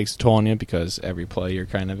probably takes a toll on you, because every play you're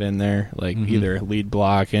kind of in there, either lead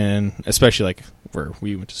blocking, especially where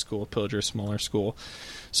we went to school, Pillager, smaller school.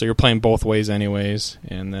 So you're playing both ways anyways,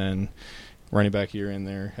 and then running back, you're in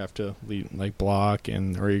there, have to lead, block,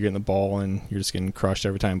 or you're getting the ball and you're just getting crushed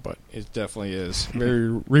every time. But it definitely is very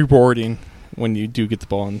rewarding when you do get the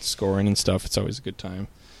ball and scoring and stuff. It's always a good time.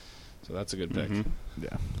 So that's a good pick.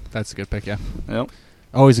 Yeah, that's a good pick, yeah. Yep.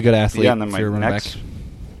 Always a good athlete. Yeah, and then my next.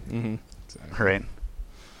 Exactly. Right.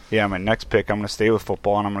 Yeah, my next pick, I'm going to stay with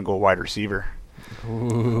football, and I'm going to go wide receiver.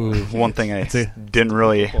 Ooh. One thing I didn't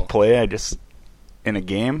really play, I just in a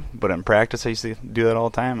game, but in practice I used to do that all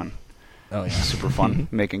the time, and super fun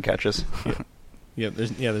making catches.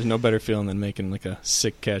 There's no better feeling than making like a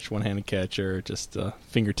sick catch, one-handed catch, or just a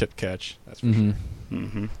fingertip catch. That's for sure.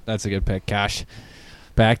 Mm-hmm. That's a good pick. Gosh,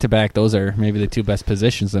 back to back, those are maybe the two best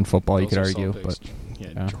positions in football. Those you could argue, but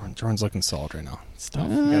Jordan's looking solid right now. It's tough.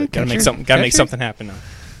 Gotta make something. Gotta make something happen now.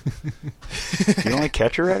 You don't like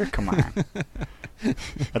catcher, Ryder? Come on.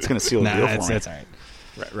 That's gonna seal the deal for me. That's all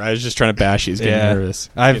right. Ryder's just trying to bash you. He's getting nervous.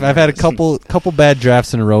 I've had a couple bad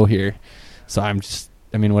drafts in a row here, so I'm just.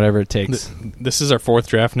 I mean, whatever it takes. This is our fourth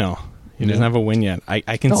draft now. He doesn't have a win yet.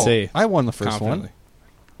 I can say I won the first one.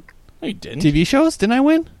 No, you didn't. TV shows? Didn't I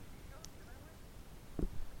win?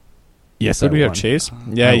 Yes, Did we have Chase?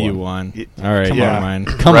 Yeah, you won. All right, never mind.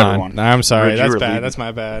 Come on. I'm sorry. That's bad. Leading. That's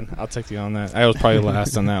my bad. I'll take you on that. I was probably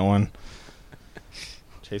last on that one.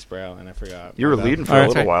 Chase Brown, and I forgot. You were leading for a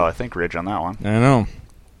little while, I think, Ridge, on that one. I know.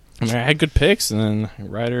 I mean, I had good picks, and then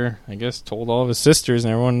Ryder, I guess, told all of his sisters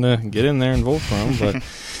and everyone to get in there and vote for him. But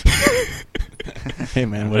hey,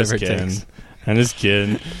 man, whatever it takes. I'm just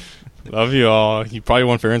kidding. Love you all. You probably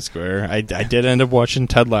won fair and square. I did end up watching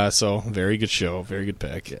Ted Lasso. Very good show. Very good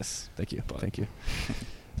pick. Yes, thank you. Thank you.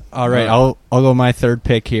 All right, I'll go my third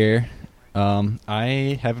pick here.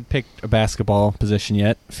 I haven't picked a basketball position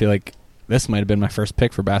yet. I feel like this might have been my first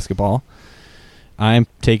pick for basketball. I'm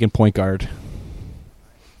taking point guard.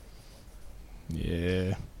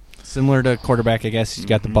 Yeah. Similar to quarterback, I guess. You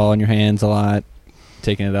got the ball in your hands a lot,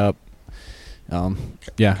 taking it up.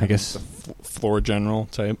 Yeah, I guess. Floor general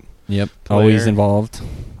type. Yep, player. Always involved.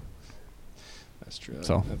 That's true.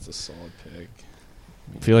 So that's a solid pick.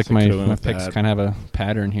 I feel like my picks kind of have a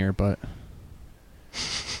pattern here, but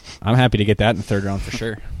I'm happy to get that in the third round for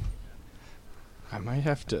sure. I might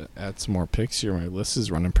have to add some more picks here. My list is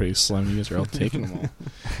running pretty slim. You guys are all taking them all.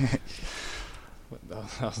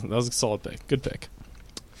 That was a solid pick. Good pick.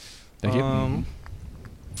 Thank you.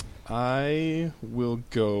 I will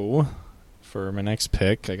go for my next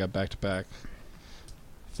pick. I got back-to-back.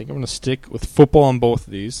 I think I'm going to stick with football on both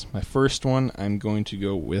of these. My first one, I'm going to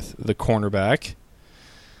go with the cornerback.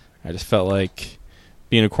 I just felt like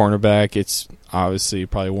being a cornerback, it's obviously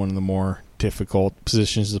probably one of the more difficult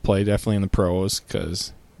positions to play, definitely in the pros,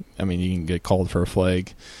 because, I mean, you can get called for a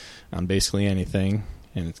flag on basically anything,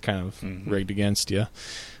 and it's kind of rigged against you.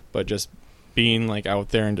 But just being, like, out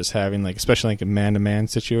there and just having, like, especially, like, a man-to-man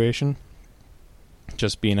situation,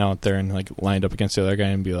 just being out there and, like, lined up against the other guy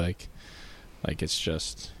and be like, it's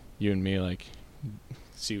just you and me, like,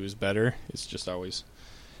 see who's better. It's just always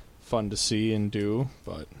fun to see and do.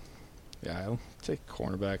 But, yeah, I'll take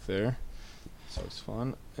cornerback there. So it's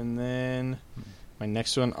fun. And then my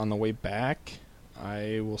next one on the way back,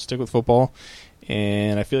 I will stick with football.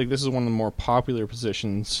 And I feel like this is one of the more popular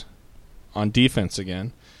positions on defense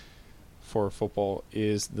again for football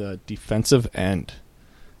is the defensive end.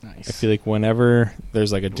 Nice. I feel like whenever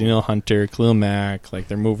there's like a Daniel Hunter, Khalil Mack, like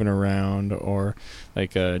they're moving around, or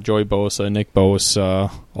like Joey Bosa, Nick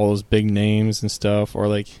Bosa, all those big names and stuff, or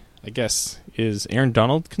like, I guess, is Aaron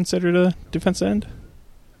Donald considered a defense end?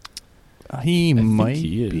 He might.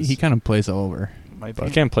 He is. He kind of plays all over. He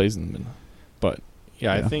can't play in the middle. But,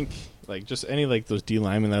 yeah, I think like just any like those D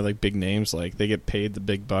linemen that are like big names, like they get paid the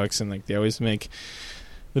big bucks and like they always make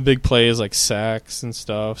the big plays like sacks and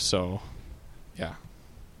stuff. So, yeah.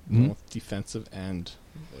 With defensive end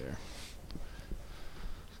there.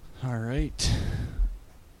 All right.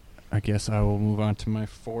 I guess I will move on to my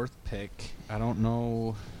fourth pick. I don't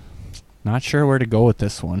know. Not sure where to go with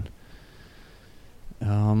this one.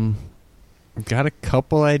 I've got a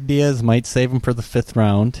couple ideas. Might save them for the fifth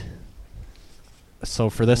round. So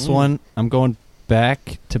for this one, I'm going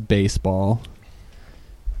back to baseball.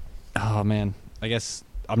 Oh, man. I guess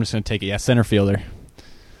I'm just going to take it. Yeah, center fielder.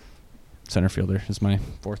 Center fielder is my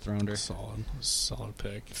fourth rounder. Solid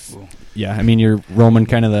pick. Yeah, I mean, you're roaming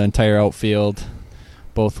kind of the entire outfield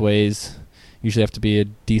both ways. Usually have to be a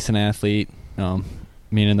decent athlete. I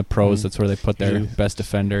mean, in the pros, that's where they put their best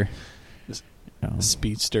defender.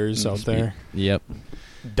 Speedsters out there. Yep.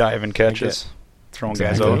 Diving catches. Throwing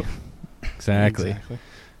guys out. Exactly.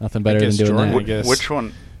 Nothing better than doing Jordan, that. I guess. Which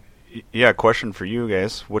one? Yeah, question for you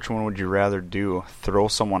guys. Which one would you rather do? Throw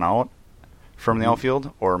someone out from the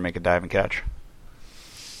outfield or make a dive and catch?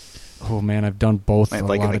 Oh, man, I've done both.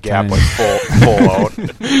 Like in the time. gap, like full out.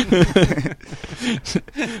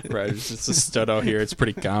 Right, it's just a stud out here. It's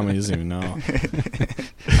pretty common. He doesn't even know.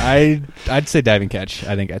 I'd say dive and catch.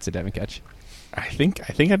 I think I'd say dive and catch. I think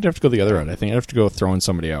I'd have to go the other route. I think I'd have to go throwing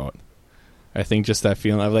somebody out. I think just that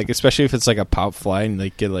feeling of like, especially if it's like a pop fly and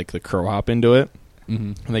like get like the crow hop into it,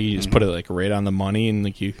 and like you just put it like right on the money and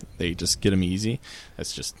like they just get them easy.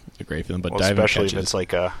 That's just a great feeling. But diving especially catches, if it's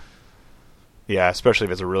like especially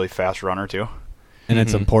if it's a really fast runner too. And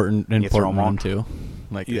it's important You throw 'em run out. too,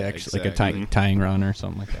 like Yeah, like a exactly. tying run or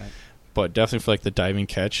something like that. But definitely for like the diving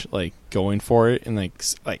catch, like going for it, and like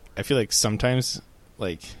I feel like sometimes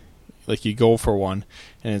like you go for one,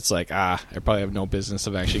 and it's like I probably have no business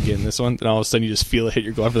of actually getting this one. Then all of a sudden you just feel it hit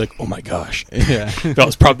your glove. You're like, oh my gosh, Yeah, that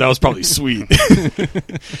was probably sweet.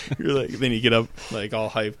 You're like, then you get up like all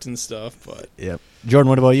hyped and stuff. But yep. Jordan,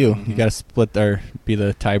 what about you? You got to split or be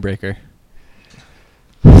the tiebreaker.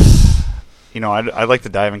 You know, I like the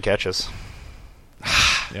dive and catches.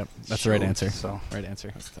 Yep, that's the right answer. So Right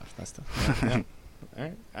answer. that's tough. Yeah. All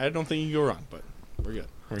right, I don't think you can go wrong, but we're good.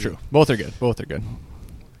 True. Both are good.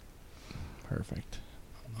 Perfect.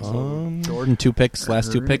 Jordan, 2 picks.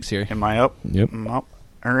 Last 2 picks here. Am I up? Yep. I'm up.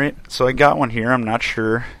 All right. So I got one here. I'm not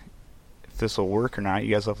sure if this will work or not.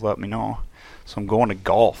 You guys have to let me know. So I'm going to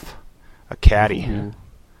golf. A caddy. Ooh.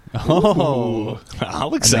 Oh,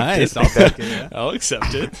 I'll accept nice. it. I'll take it, yeah. I'll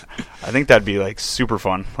accept it. I think that'd be like super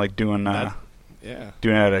fun. Like doing Yeah.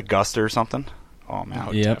 doing it at Augusta or something. Oh man.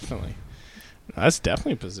 Oh, Yep. definitely. That's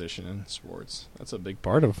definitely a position in sports. That's a big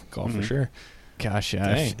part of golf for sure. Gosh,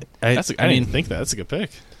 yeah. Dang. I I mean, didn't think that. That's a good pick.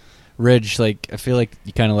 Ridge, like, I feel like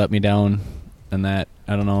you kind of let me down in that.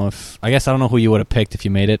 I don't know who you would have picked if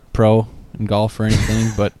you made it pro in golf or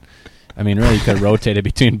anything, but I mean, really, you could have rotated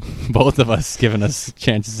between both of us, giving us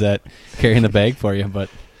chances at carrying the bag for you. But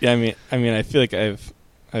Yeah, I mean, I feel like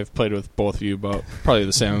I've played with both of you about probably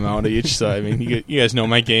the same amount each. So I mean, you guys know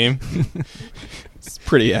my game. It's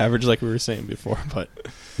pretty average, like we were saying before. But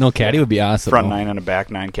no, caddy would be awesome. Front though. 9 and a back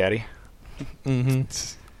 9 caddy.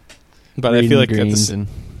 But I feel like Greens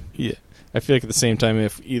I feel like at the same time,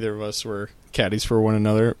 if either of us were caddies for one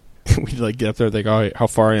another, we'd like get up there and think, "Oh, how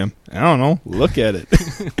far I am? I don't know. Look at it.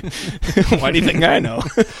 Why do you think I know?"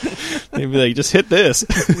 They'd be like, "Just hit this."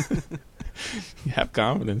 You have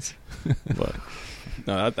confidence, but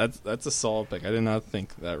no, that's a solid pick. I did not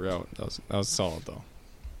think that route. That was solid though.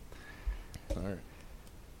 All right.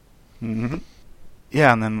 Mm-hmm.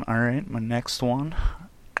 Yeah, and then all right, my next one.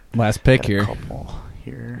 last pick Got a here. couple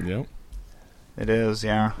here. Yep. It is,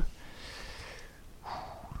 yeah.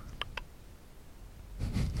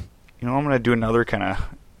 You know, I'm going to do another kind of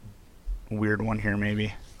weird one here,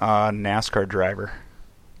 maybe. NASCAR driver.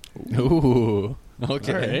 Ooh,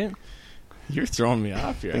 okay. All right. You're throwing me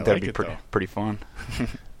off here. I think I that'd like be it, pretty fun. though.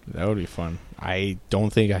 That would be fun. I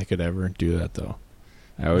don't think I could ever do that though.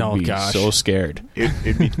 I would No, be gosh. so scared.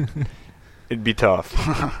 It'd be tough.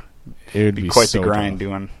 It would It'd be quite so the grind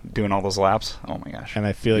tough. doing all those laps. Oh my gosh. And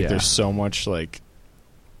I feel like Yeah. there's so much like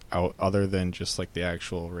other than just like the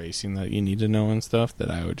actual racing that you need to know and stuff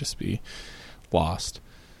that I would just be lost.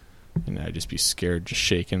 And I'd just be scared, just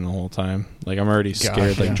shaking the whole time. Like I'm already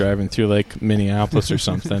scared, like yeah. driving through like Minneapolis or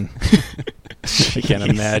something. I can't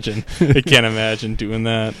imagine. I can't imagine doing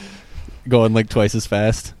that. Going like twice as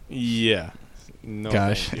fast. Yeah. No,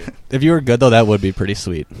 Gosh. thank you. If you were good though, that would be pretty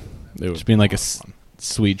sweet. It would Just being like a fun.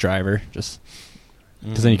 sweet driver, just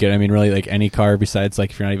because then you could. I mean, really, like any car besides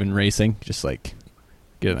like if you're not even racing, just like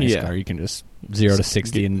get a nice Yeah. car. You can just 0 to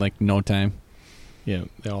 60 in like no time. Yeah,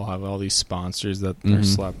 they all have all these sponsors that are Mhm.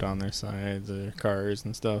 slapped on their sides of their cars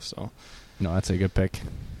and stuff. So No, that's a good pick.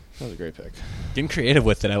 that was a great pick. Getting creative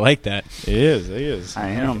with it, I like that. It is. It is. I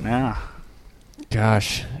am, yeah.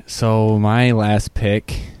 Gosh, so my last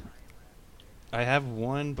pick, I have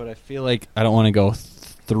one, but I feel like I don't want to go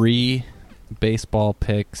 3 baseball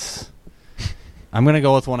picks. I'm gonna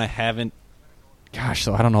go with one I haven't. Gosh,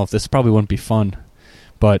 so I don't know if this probably wouldn't be fun,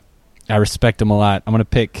 but I respect them a lot. I'm gonna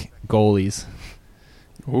pick goalies.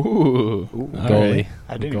 Ooh. Goalie. Right.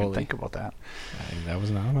 I didn't even Goalie. think about that. That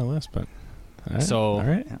was not on my list, but all right. So- all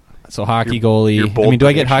right. So hockey Your goalie. bold I mean, do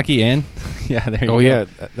I get prediction. hockey and? Yeah, there you go. Oh yeah.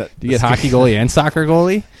 Do you get hockey goalie and soccer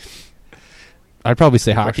goalie? I'd probably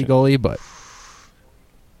say hockey question. goalie, but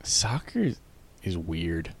Soccer is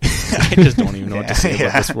weird. I just don't even know what to say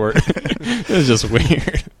about the sport. It's just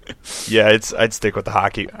weird. Yeah, I'd stick with the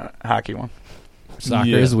hockey one. soccer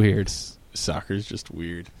Yeah. is weird. Soccer's just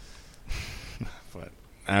weird. But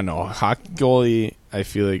I don't know. Hockey goalie, I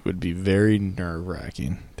feel like would be very nerve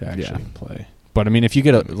wracking to actually play. But I mean, if you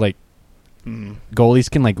get a like Mm. goalies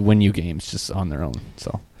can like win you games just on their own.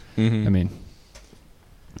 So Mm-hmm. I mean,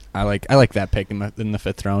 I like that pick in the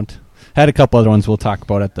 5th round. Had a couple other ones we'll talk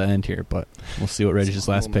about at the end here, but we'll see what Reggie's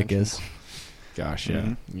last Honorable pick is. Gosh, yeah.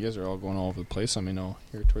 Mhm. You guys are all going all over the place on me now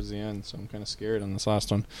here towards the end, so I'm kind of scared on this last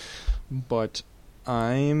one. But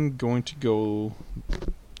I'm going to go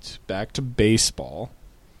back to baseball.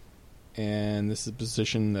 And this is a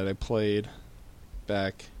position that I played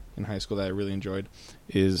back in high school that I really enjoyed,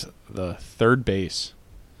 is the third base.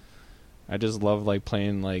 I just love like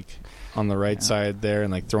playing like on the right side there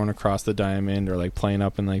and like throwing across the diamond or like playing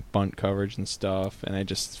up in like bunt coverage and stuff. And I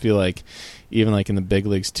just feel like even like in the big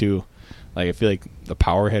leagues too, like I feel like the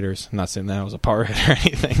power hitters, I'm not saying that I was a power hitter or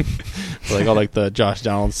anything, but like all like the Josh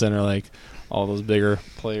Donaldson or like all those bigger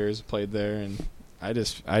players played there. And I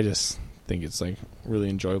just think it's like really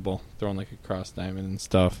enjoyable throwing like across diamond and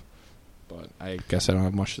stuff. But I guess I don't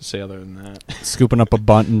have much to say other than that. Scooping up a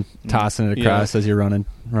bunt and tossing it across as you're running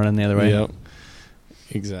the other way. Yep.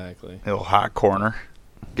 Exactly. A little hot corner,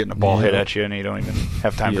 getting a ball hit at you, and you don't even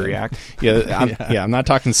have time to react. I'm not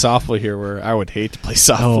talking softball here, where I would hate to play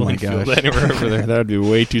softball anywhere over there. That would be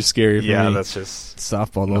way too scary for me. Yeah, that's just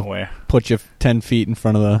softball. No way. Put you 10 feet in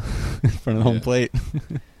front of the home plate.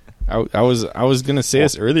 I was gonna say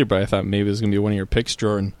this earlier, but I thought maybe it was gonna be one of your picks,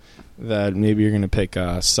 Jordan. That maybe you're gonna pick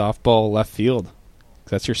softball left field.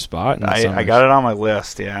 That's your spot. I got it on my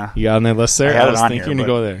list. Yeah, you got it on the list there. I was thinking you're gonna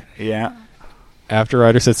go there. Yeah. After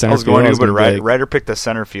Ryder said center field, I was going to, but Ryder picked the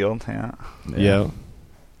center field. Yeah.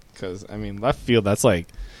 Because I mean, left field, that's like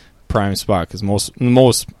prime spot. Because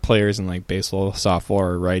most players in like baseball, softball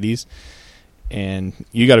are righties, and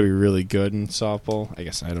you got to be really good in softball. I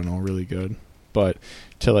guess I don't know, really good, but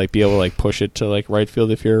to like be able to like push it to like right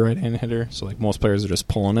field if you're a right-hand hitter. So like most players are just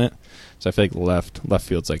pulling it. So I feel like left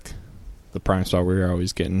field's like the prime spot where you're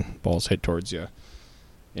always getting balls hit towards you.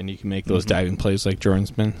 And you can make those diving plays like Jordan's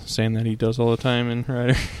been saying that he does all the time in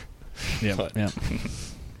Ryder. Yeah.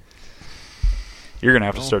 You're going to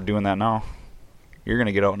have to start doing that now. You're going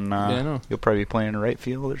to get out and you'll probably be playing in right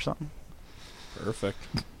field or something. Perfect.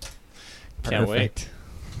 Can't wait.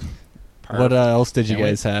 What else did you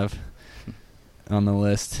guys have on the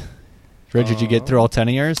list? Reg, did you get through all 10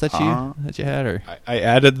 of yours that you had? Or I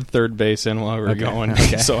added the third base in while we were going.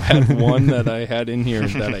 Okay. So I had one that I had in here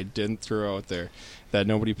that I didn't throw out there that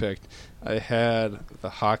nobody picked. I had the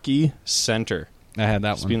hockey center. I had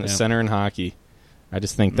that one. Being the center in hockey. I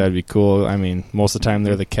just think that'd be cool. I mean, most of the time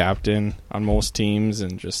they're the captain on most teams,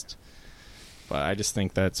 but I just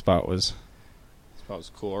think that spot was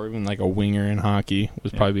cool. Or even like a winger in hockey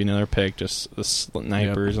would probably be another pick. Just the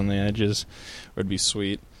snipers on the edges would be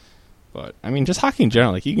sweet. But I mean, just hockey in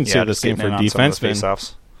general, like you can say the same for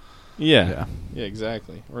defensemen. Yeah,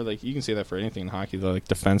 exactly. Or like you can say that for anything in hockey. Though, like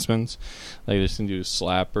defensemen, like they just can do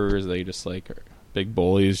slappers. They just like are big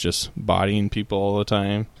bullies, just bodying people all the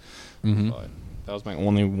time. Mm-hmm. But that was my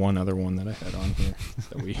only one other one that I had on here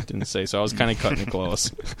that we didn't say. So I was kind of cutting it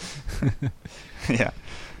close.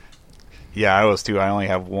 Yeah, I was too. I only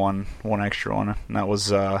have one extra one, and that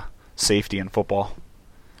was safety in football.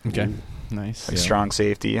 Okay, nice. Like strong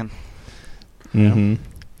safety and. Mm-hmm.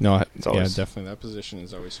 No, definitely. That position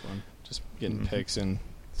is always fun. Just getting picks and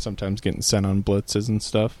sometimes getting sent on blitzes and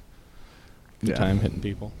stuff. Good time hitting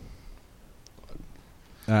people.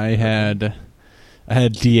 I had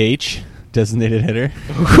DH, designated hitter.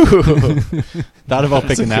 Thought about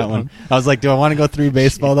picking that one. I was like, do I want to go 3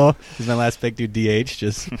 baseball though? Because my last pick, do DH,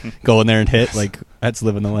 just go in there and hit. Like that's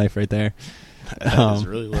living the life right there. That is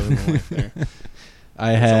really living the life there.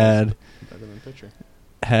 I had better than pitcher.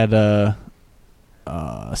 Had a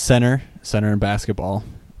center in basketball,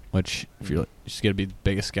 which if you're just gonna be the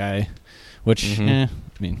biggest guy, which I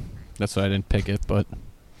mean that's why I didn't pick it, but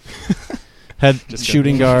had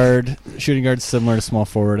shooting guard similar to small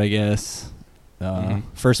forward, I guess.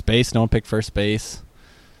 First base, no one picked first base.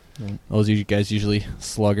 Those you guys usually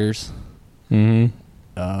sluggers. Kicker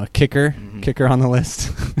on the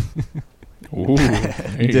list. Ooh,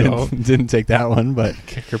 didn't take that one, but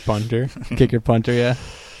kicker punter, yeah.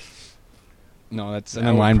 No, that's and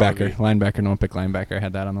then linebacker. Linebacker, no one picked linebacker. I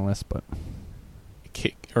had that on the list, but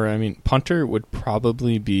punter would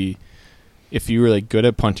probably be, if you were like good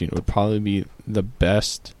at punting, it would probably be the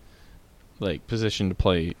best like position to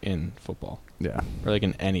play in football. Yeah, or like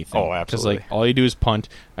in anything. Oh, absolutely. Because like all you do is punt.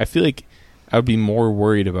 I feel like I would be more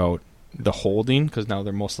worried about the holding because now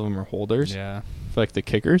most of them are holders. Yeah, for like the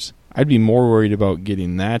kickers, I'd be more worried about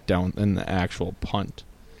getting that down than the actual punt.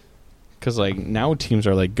 Because like now teams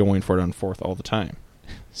are like going for it on fourth all the time,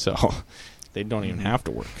 so they don't even have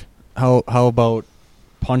to work. How about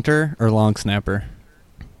punter or long snapper?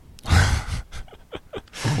 I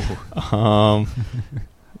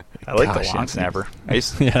like the long snapper.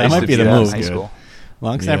 That might be the move. High school.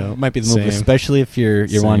 Long snapper might be the move, especially if you're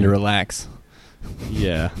wanting to relax.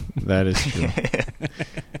 Yeah, that is true.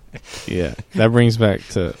 Yeah, that brings back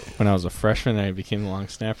to when I was a freshman. I became the long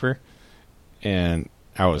snapper, and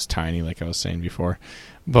I was tiny, like I was saying before.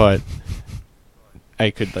 But I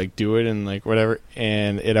could like do it and like whatever,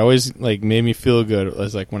 and it always like made me feel good. It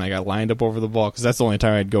was like when I got lined up over the ball, because that's the only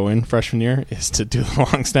time I'd go in freshman year is to do the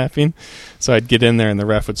long snapping. So I'd get in there and the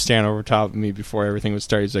ref would stand over top of me before everything would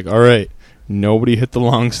start. He's like, "All right, nobody hit the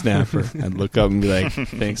long snapper." I'd look up and be like,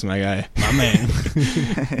 "Thanks, my guy, my man."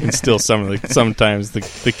 And still sometimes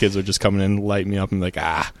the kids would just come in and light me up and be like,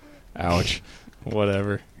 ouch,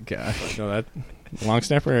 whatever. Gosh, that long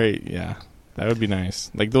snapper, yeah. That would be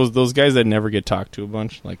nice. Like those guys that never get talked to a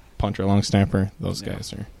bunch, like punter, long snapper, those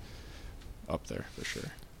guys are up there for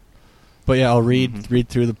sure. But yeah, I'll read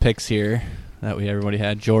through the picks here that everybody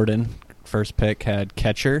had. Jordan, first pick, had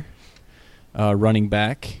catcher, running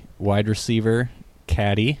back, wide receiver,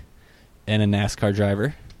 caddy, and a NASCAR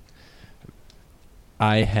driver.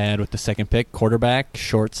 I had with the second pick quarterback,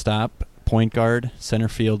 shortstop, point guard, center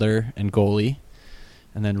fielder, and goalie.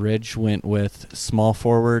 And then Ridge went with small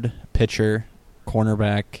forward, pitcher,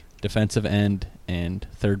 cornerback, defensive end, and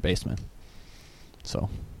third baseman. So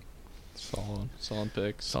solid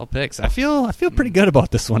picks. Solid picks. I feel pretty good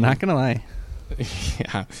about this one, not gonna lie.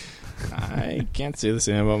 Yeah. I can't say the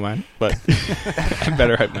same about mine, but I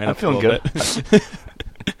better hype mine up a little bit.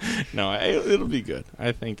 No, it'll be good.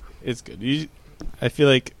 I think it's good. I feel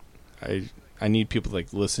like I need people to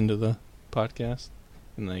like listen to the podcast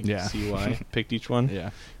and like see why I picked each one. Yeah,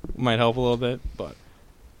 might help a little bit, but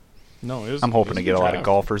no, I'm hoping to get a lot of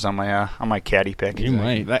golfers on my caddy pick. You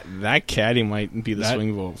might. That caddy might be the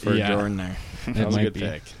swing vote for Jordan there. That was a good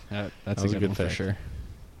pick. That's a good one for sure.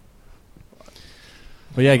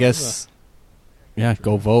 But yeah, I guess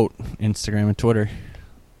go vote Instagram and Twitter,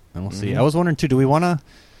 and we'll see. I was wondering too. Do we want to?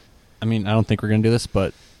 I mean, I don't think we're gonna do this,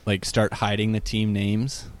 but like start hiding the team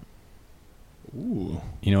names. Ooh,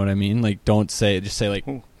 you know what I mean? Like, just say like,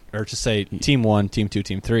 or just say team 1, team 2,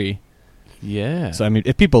 team 3. Yeah. So I mean,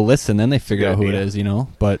 if people listen, then they figure out who it is,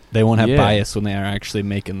 but they won't have bias when they are actually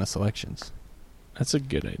making the selections. That's a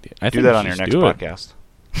good idea. I do think that on your next podcast.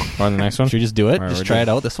 Or on the next one? Should we just do it? Just try it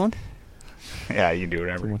out this one? Yeah, you can do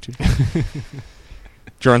whatever.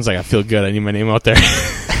 Jordan's like, I feel good. I need my name out there.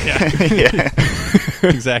 Yeah.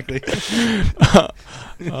 Exactly.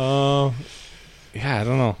 Yeah, I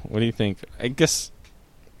don't know. What do you think? I guess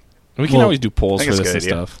we can always do polls for this and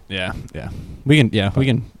stuff. Yeah. We can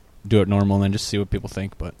do it normal and then just see what people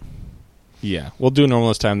think. But yeah, we'll do it normal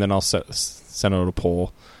this time. Then I'll send out a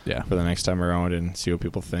poll for the next time around and see what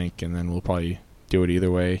people think, and then we'll probably do it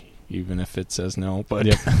either way, even if it says no. But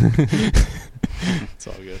it's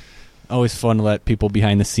all good. Always fun to let people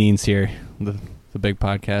behind the scenes hear the big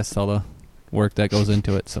podcast, all the work that goes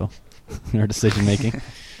into it. So our decision making.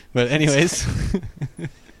 But anyways,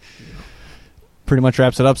 pretty much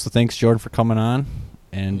wraps it up. So thanks, Jordan, for coming on,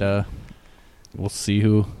 and we'll see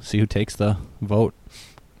who takes the vote.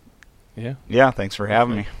 Yeah. Thanks for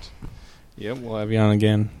having me. Yep, we'll have you on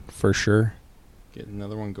again for sure. Get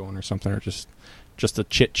another one going or something, or just a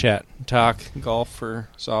chit chat, talk golf or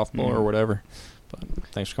softball or whatever. But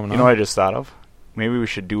thanks for coming on. You know what I just thought of? Maybe we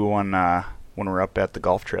should do one when we're up at the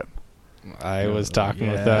golf trip. I was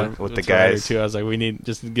talking with that with the guys too. I was like, we need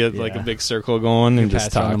just to get like a big circle going and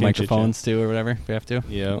just talk on the microphones too, or whatever if we have to.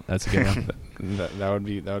 Yeah, that's a good one. that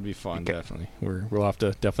would be fun. Okay. Definitely, we'll have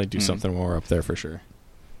to definitely do something when we're up there for sure.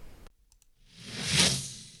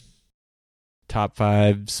 Top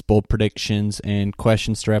 5s, bold predictions, and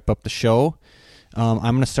questions to wrap up the show. I'm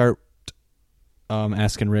going to start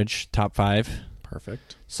asking Ridge top 5.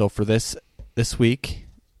 Perfect. So for this week,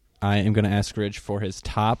 I am going to ask Ridge for his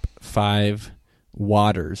top 5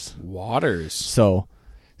 waters. So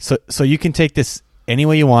you can take this any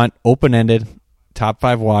way you want, open-ended, top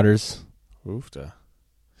 5 waters. Oofta.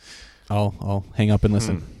 I'll hang up and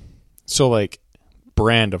listen. So like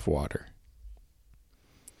brand of water.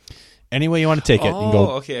 Any way you want to take it. You can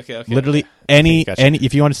go okay. literally any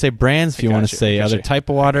if you want to say brands, if you want to say other type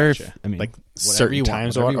of water, I mean like certain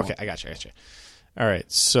times of water. Okay, I got you. All right,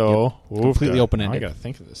 so completely open-ended. I got to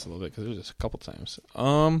think of this a little bit because there's just a couple times.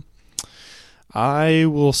 I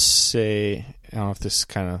will say, I don't know if this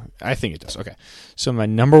I think it does. Okay, so my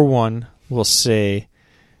number 1 will say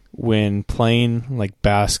when playing like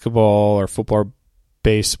basketball or football or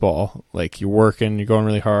baseball, like you're going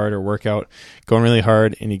really hard, or workout, going really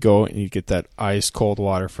hard, and you go and you get that ice cold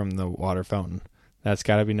water from the water fountain. That's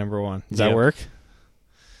got to be number 1. Does that work?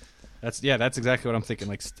 That's exactly what I'm thinking.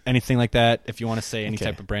 Like anything like that. If you want to say any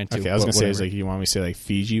type of brand too. Okay, I was gonna say is like you want me to say like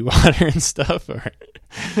Fiji water and stuff, or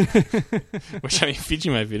which I mean Fiji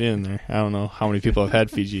might be in there. I don't know how many people have had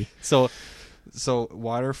Fiji. So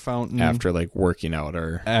water fountain after like working out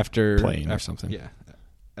or after playing or something. Yeah,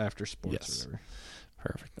 after sports or whatever.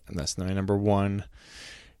 Perfect. And that's my number 1.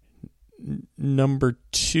 Number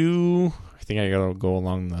 2, I think I gotta go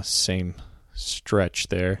along the same stretch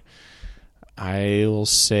there. I will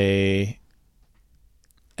say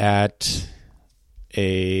at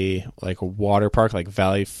a water park like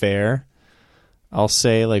Valley Fair, I'll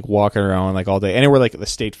say like walking around like all day, anywhere like the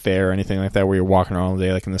state fair or anything like that where you're walking around all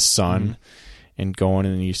day like in the sun and going,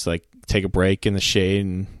 and you just like take a break in the shade,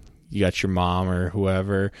 and you got your mom or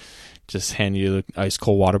whoever just hand you the ice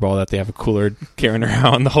cold water bottle that they have a cooler carrying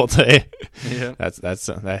around the whole day. Yeah,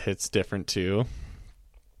 that hits different too.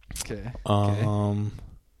 Okay.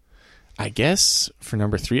 I guess for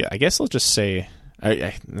number 3, I guess I'll just say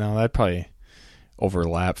no, that'd probably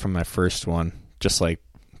overlap from my first one. Just like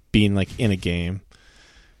being like in a game,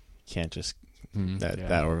 can't just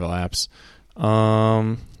that overlaps.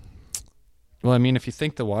 Well, I mean, if you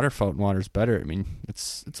think the water fountain water's better, I mean,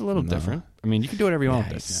 it's a little different. I mean, you can do whatever you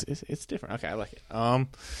want with this. It's different. Okay, I like it. I'll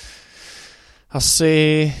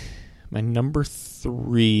say my number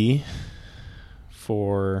 3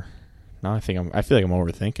 for. Now I feel like I'm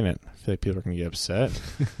overthinking it. I feel like people are gonna get upset.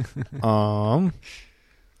 I'll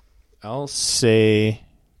say,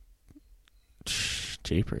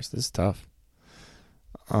 Japers. This is tough.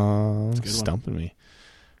 Stumping me.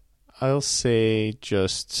 I'll say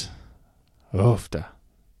just. Oofda.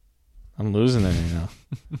 I'm losing it now.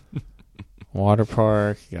 Water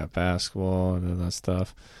park, you got basketball, and all that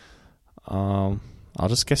stuff. I'll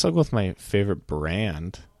go with my favorite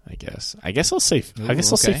brand, I guess. I'll say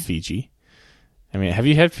Fiji. I mean, have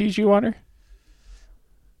you had Fiji water?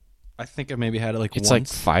 I think I maybe had it it's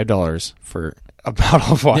once. like $5 for a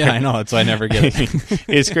bottle of water. Yeah, I know. That's why I never get it.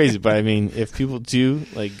 It's crazy, but I mean, if people do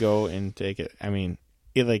like go and take it, I mean,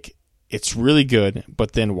 it's really good,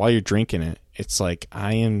 but then while you're drinking it, it's like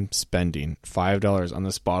I am spending $5 on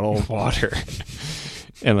this bottle of water.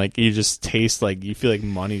 And like you just taste like you feel like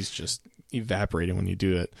money's just evaporating when you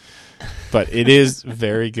do it. But it is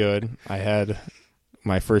very good. I had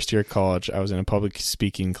my first year of college, I was in a public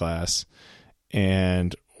speaking class,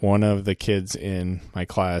 and one of the kids in my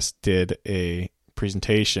class did a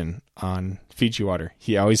presentation on Fiji water.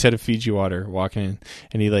 He always had a Fiji water walking in,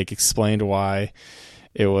 and he like explained why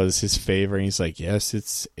it was his favorite. He's like, yes,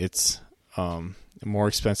 it's more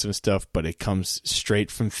expensive and stuff, but it comes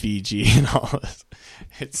straight from Fiji and all this.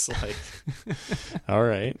 It's like, all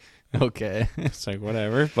right. Okay. It's like,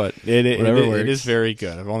 whatever, but it is very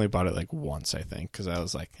good. I've only bought it like once, I think, because I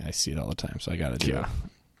was like, I see it all the time, so I got to do it.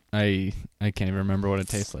 I can't even remember what it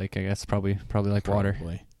tastes like. I guess probably like water.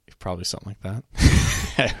 Probably something like that.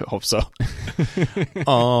 I hope so.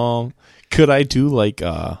 Could I do like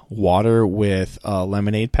water with a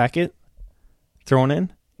lemonade packet thrown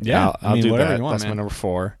in? Yeah, I'll do that. You want, that's my number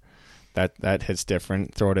 4. That hits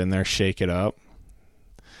different. Throw it in there, shake it up.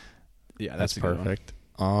 Yeah, that's perfect.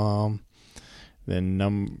 Then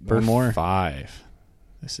number 5.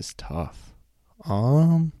 This is tough.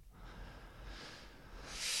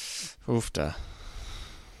 Oofda.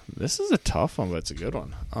 This is a tough one, but it's a good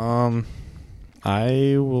one.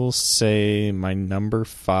 I will say my number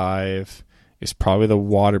 5 is probably the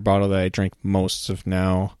water bottle that I drink most of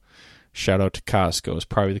now. Shout out to Costco. It's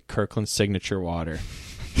probably the Kirkland Signature Water.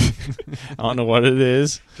 I don't know what it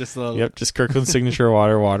is. Just a little. Yep, just Kirkland Signature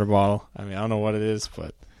water bottle. I mean, I don't know what it is,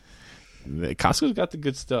 but Costco's got the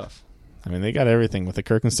good stuff. I mean, they got everything with the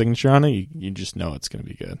Kirkland Signature on it. You just know it's going to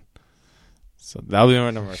be good. So that'll be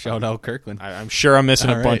my number 5. Shout out Kirkland. I'm sure I'm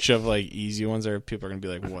missing a bunch of like easy ones there. People are going to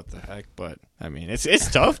be like, what the heck? But I mean,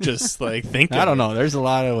 it's tough just like thinking. I don't know. There's a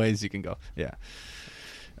lot of ways you can go. Yeah.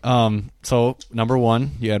 So number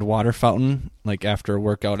 1, you had water fountain, like after a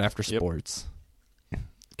workout, after sports. Yep.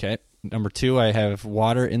 Okay. Number 2, I have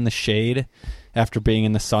water in the shade after being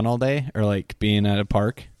in the sun all day, or like being at a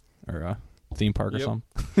park or a theme park or something.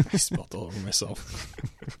 I spilled all over myself.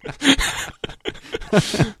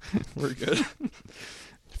 We're good.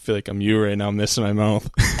 I feel like I'm you right now, missing my mouth.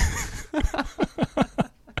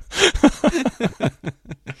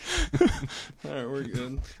 All right, we're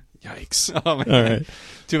good. Yikes. Oh, man. All right.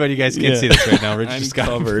 Too bad you guys can't see this right now. Rich I'm just got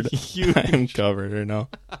covered. I'm covered right now.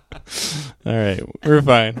 All right. We're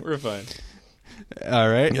fine. All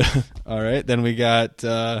right. All right. Then we got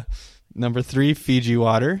number 3, Fiji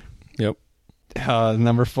water. Yep.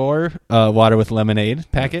 Number 4, water with lemonade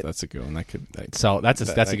packet. That's a good one. That's a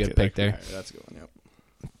good pick there. That's a good one. Yep.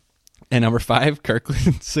 And number 5,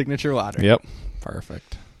 Kirkland Signature water. Yep.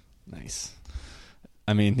 Perfect. Nice.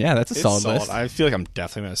 I mean, yeah, that's a solid list. I feel like I'm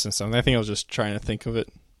definitely missing something. I think I was just trying to think of it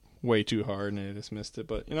way too hard and I just missed it.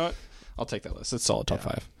 But you know what? I'll take that list. It's solid top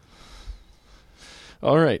 5.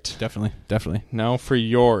 All right. Definitely. Now for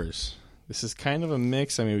yours. This is kind of a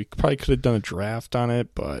mix. I mean, we probably could have done a draft on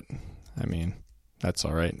it, but I mean, that's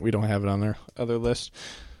all right. We don't have it on our other list.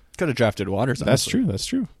 could have drafted Waters. That's honestly. true. That's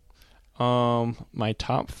true. My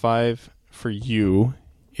top 5 for you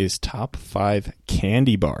is top 5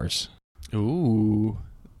 candy bars. Ooh,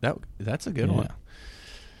 that's a good Yeah. one.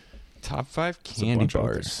 Top 5 a candy bunch out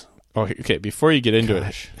bars. Oh, okay. Before you get into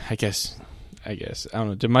it, I guess. I don't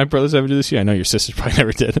know. Did my brothers ever do this? I know your sisters probably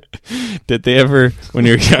never did. Did they ever, when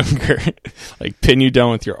you were younger, like pin you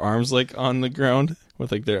down with your arms like on the ground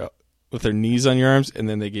with like their knees on your arms, and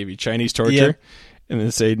then they gave you Chinese torture, Yep. and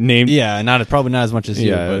then say name. Yeah, probably not as much as you.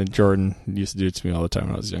 Yeah, But Jordan used to do it to me all the time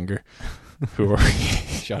when I was younger.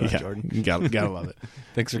 shout out, Jordan. You gotta love it.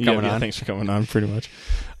 Thanks for coming on. Thanks for coming on. Pretty much.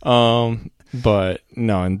 But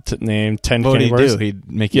no, and name 10 What candy would he bars. do?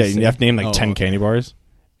 He'd make you. You have to name like 10 okay. candy bars.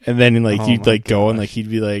 And then like Oh you'd my like go and gosh. like he'd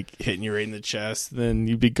be like hitting you right in the chest. Then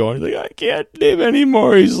you'd be going like, I can't name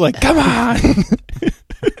anymore. He's like, come on.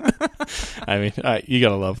 I mean, you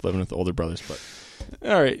gotta love living with older brothers. But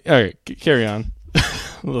all right, carry on. A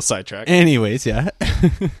little sidetrack. Anyways, yeah.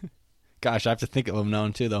 Gosh, I have to think of them now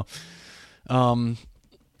too, though.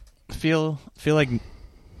 Feel like,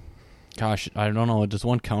 gosh, I don't know. Does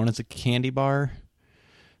one count as a candy bar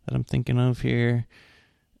that I'm thinking of here?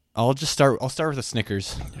 I'll start with a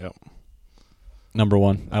Snickers. Yep. Number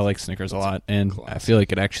 1. I like Snickers a lot, and I classic. feel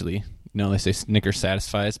like it actually. They say Snickers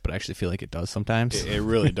satisfies, but I actually feel like it does sometimes. It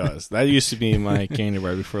really does. That used to be my candy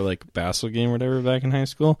bar before like basketball game or whatever back in high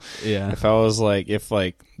school. Yeah. If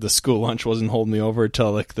the school lunch wasn't holding me over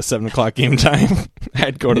until like the 7:00 game time,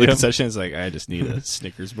 I'd go to the concession. It's like I just need a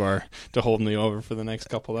Snickers bar to hold me over for the next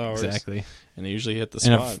couple hours. Exactly. And they usually hit the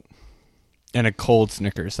And spot. And a cold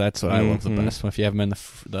Snickers. That's what I love the Mhm. best. If you have them in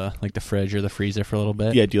the fridge or the freezer for a little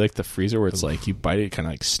bit. Yeah, do you like the freezer where it's like you bite it kind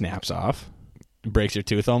of like snaps off? Breaks your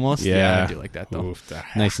tooth almost. Yeah. I do like that though. Oof,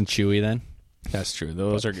 Nice and chewy then. That's true.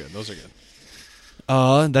 Those are good. Those are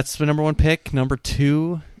good. That's the number 1 pick. Number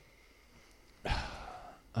 2.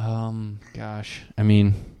 Gosh. I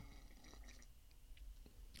mean,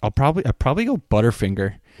 I'll probably go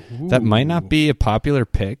Butterfinger. That might not be a popular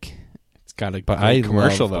pick, It's got a but great I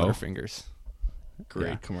commercial love though. Butterfingers. Great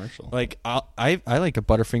Yeah. commercial. Like I like a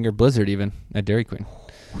Butterfinger Blizzard even at Dairy Queen.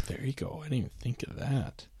 Oh, there you go. I didn't even think of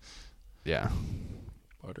that. Yeah.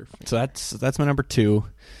 Butterfinger. So that's my number 2.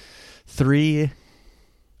 3,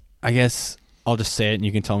 I guess I'll just say it and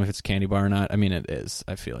you can tell me if it's a candy bar or not. I mean, it is.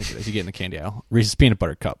 I feel like it is. You get in the candy aisle. Reese's Peanut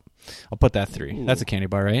Butter Cup. I'll put that 3. Ooh. That's a candy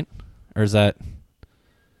bar, right? Or is that...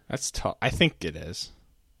 That's tough. I think it is.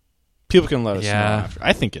 People can let us know after.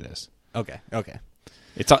 I think it is. Okay.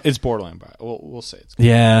 It's borderline bar. We'll say it's.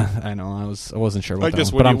 Yeah, I know. I wasn't sure about I that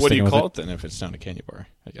guess one, but what do you I'm call sticking it then if it's not a candy bar?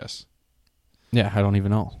 I guess with it. Yeah, I don't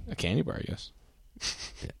even know. a candy bar. I guess.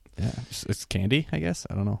 Yeah, it's candy, I guess.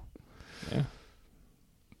 I don't know. Yeah.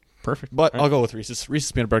 Perfect. But All I'll go with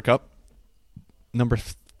Reese's Peanut Butter Cup. Number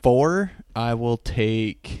 4, I will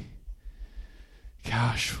take...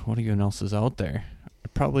 Gosh, what even else is out there?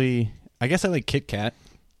 I guess I like Kit Kat.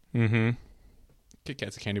 Mm-hmm. Kit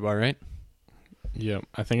Kat's a candy bar, right? Yeah,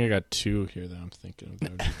 I think I got 2 here that I'm thinking of.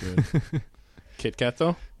 That would be good. Kit Kat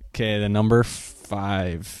though. Okay, the number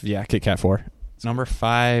 5. Yeah, Kit Kat 4. Number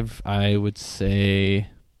 5, I would say...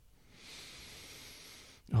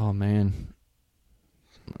 Oh, man.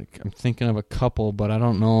 Like, I'm thinking of a couple, but I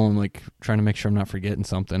don't know. I'm like trying to make sure I'm not forgetting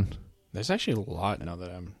something. There's actually a lot now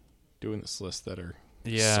that I'm doing this list that are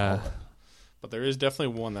solid. But there is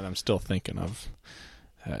definitely one that I'm still thinking of.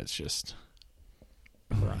 It's just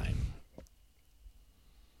prime.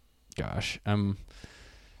 Gosh, I'm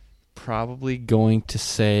probably going to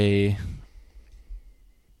say...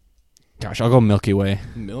 Gosh, I'll go Milky Way.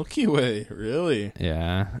 Milky Way, really?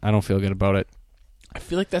 Yeah, I don't feel good about it. I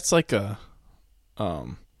feel like that's like a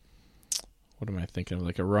what am I thinking of?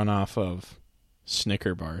 Like a runoff of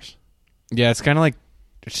Snicker bars. Yeah, it's kind of like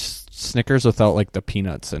Snickers without like the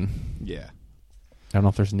peanuts, and Yeah. I don't know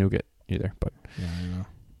if there's nougat either, but Yeah, I know.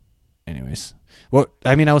 anyways. Well,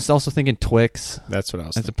 I mean, I was also thinking Twix. That's what I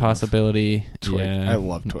was That's a thinking of. possibility. Twix. Yeah. I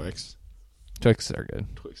love Twix. Twix are good.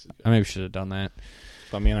 Twix is good. I maybe should have done that.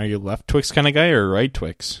 I mean, are you left Twix kind of guy or right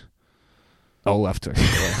Twix? Oh, left Twix.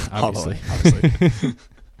 Yeah, All the way, obviously.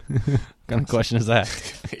 What kind of question is that?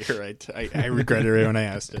 You're right. I regretted it when I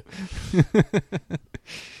asked it.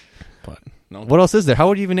 But no. What else is there? How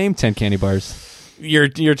would you even name 10 candy bars? You're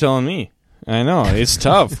telling me. I know. It's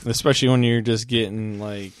tough, especially when you're just getting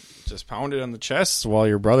like just pounded on the chest while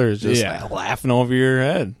your brother is just like, laughing over your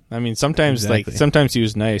head. I mean, sometimes Exactly. sometimes he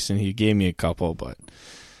was nice and he gave me a couple, but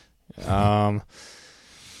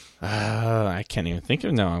I can't even think of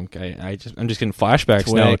it now. I'm just getting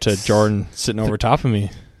flashbacks now to Twix. Jordan sitting over top of me.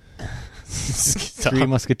 Three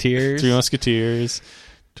Musketeers. Three Musketeers,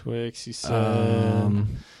 Twix. You said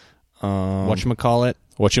Whatchamacallit.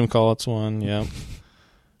 Whatchamacallit's one, yeah.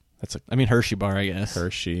 I mean, Hershey bar, I guess.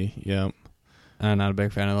 Hershey, yeah. I'm not a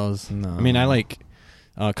big fan of those. No. I mean, I like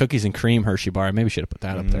cookies and cream Hershey bar. Maybe should have put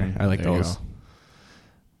that up there. I like those.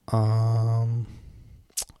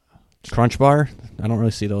 Crunch bar. I don't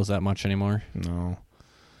really see those that much anymore. No.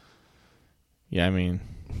 Yeah, I mean,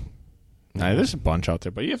 there's a bunch out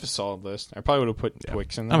there, but you have a solid list. I probably would have put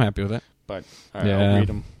Twix in there. I'm happy with it. But all right, I'll read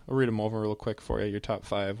them. I'll read them over real quick for you. Your top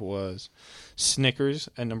 5 was Snickers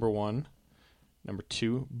at number 1. Number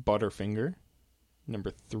 2, Butterfinger.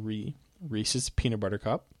 Number 3, Reese's Peanut Butter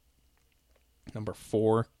Cup. Number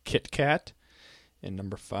 4, Kit Kat. And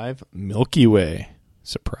number 5, Milky Way.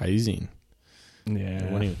 Surprising. Yeah. I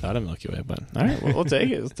wouldn't even thought of Milky Way, but all right, we'll take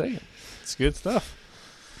it. Let's take it. It's good stuff.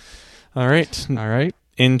 All right.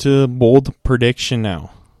 Into bold prediction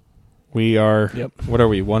now. We are. Yep. What are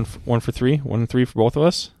we? One for 3. 1 and 3 for both of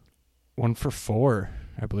us. 1 for 4,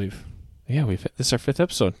 I believe. Yeah, this is our 5th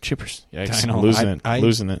episode. Cheapers. I know. Losing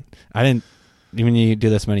it. I didn't. When you do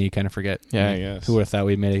this many, you kind of forget. Yeah, I guess. Who would have thought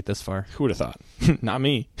we made it this far? Who would have thought? Not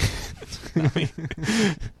me. Not me.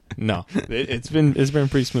 No, it's been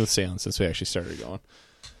pretty smooth sailing since we actually started going.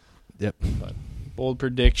 Yep. But bold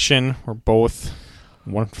prediction. We're both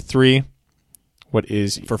 1 for 3. What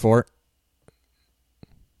is for 4?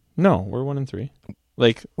 No, we're 1 and 3.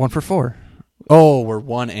 Like 1 for 4. Oh, we're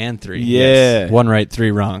 1 and 3. Yeah. Yes. 1 right,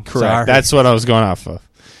 3 wrong. Correct. Sorry. That's what I was going off of.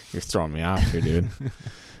 You're throwing me off here, dude.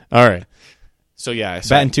 All right. So yeah,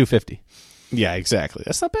 batting 250. Yeah, exactly.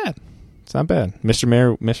 That's not bad. It's not bad. Mr.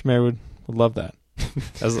 Mayor would love that.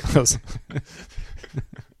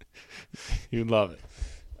 You'd love it.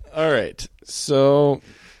 All right. So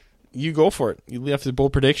you go for it. You left the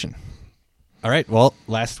bold prediction. All right. Well,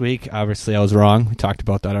 last week, obviously, I was wrong. We talked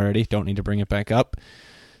about that already. Don't need to bring it back up.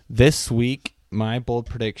 This week, my bold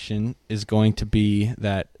prediction is going to be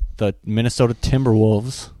that the Minnesota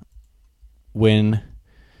Timberwolves win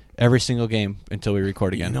every single game until we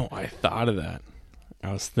record again. You know, I thought of that.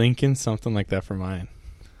 I was thinking something like that for mine.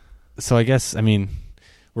 So I guess, I mean,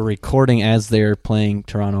 we're recording as they're playing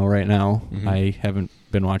Toronto right now. Mm-hmm. I haven't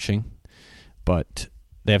been watching. But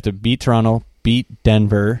they have to beat Toronto, beat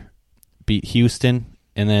Denver, beat Houston,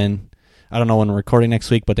 and then I don't know when we're recording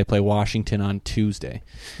next week, but they play Washington on Tuesday.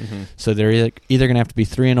 Mm-hmm. So they're either going to have to be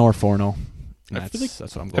 3-0 or 4-0. That's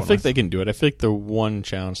what I'm going I think they can do it. I feel like the one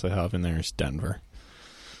challenge they have in there is Denver.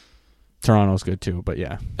 Toronto's good too, but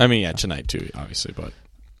yeah. I mean, yeah, tonight too, obviously, but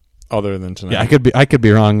other than tonight. Yeah, I could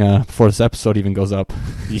be wrong before this episode even goes up.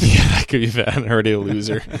 Yeah, I could be bad. I'm already a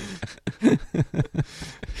loser.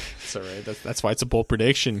 It's all right. That's why it's a bold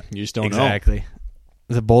prediction. You just don't know. Exactly.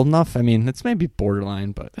 Is it bold enough? I mean, it's maybe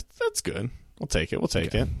borderline, but that's good. We'll take it.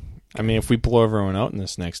 It. I mean, if we blow everyone out in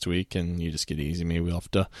this next week and you just get easy, maybe we'll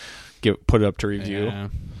have to put it up to review. Yeah.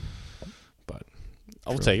 But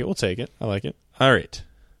I'll take it. We'll take it. I like it. All right.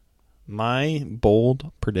 My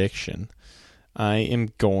bold prediction, I am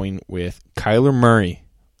going with Kyler Murray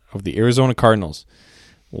of the Arizona Cardinals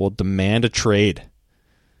will demand a trade.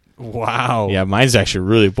 Wow. Yeah, mine's actually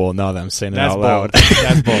really bold now that I'm saying it out loud.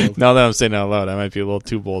 That's bold. Now that I'm saying it out loud, I might be a little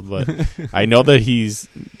too bold, but I know that he's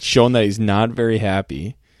shown that he's not very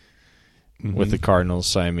happy with the Cardinals.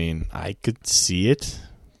 So, I mean, I could see it,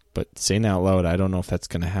 but saying it out loud, I don't know if that's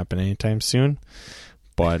going to happen anytime soon.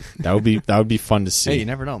 But that would be fun to see. Hey, you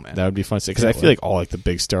never know, man. That would be fun to see because I feel like all the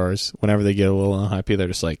big stars, whenever they get a little unhappy, they're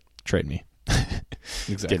just like, trade me.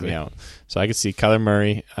 Exactly. Get me out. So I could see Kyler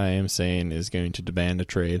Murray, I am saying, is going to demand a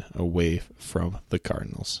trade away from the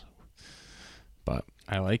Cardinals. But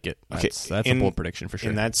I like it. That's a bold prediction for sure.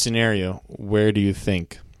 In that scenario, where do you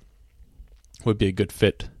think would be a good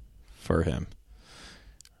fit for him?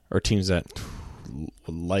 Or teams that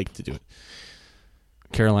would like to do it?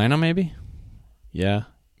 Carolina, maybe? Yeah.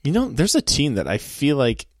 You know, there's a team that I feel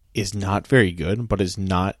like is not very good, but is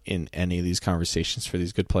not in any of these conversations for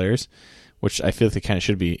these good players, which I feel like they kind of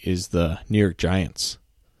should be, is the New York Giants.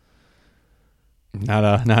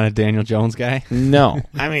 Not a Daniel Jones guy? No.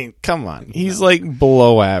 I mean, come on. He's like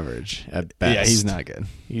below average at best. Yeah, he's not good.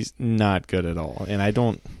 He's not good at all. And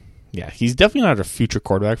he's definitely not a future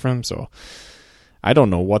quarterback for him, so I don't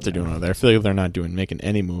know what they're doing over there. I feel like they're not making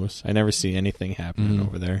any moves. I never see anything happening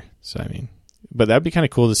over there. So, I mean, but that'd be kind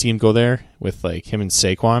of cool to see him go there with like him and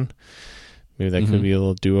Saquon. Maybe that could be a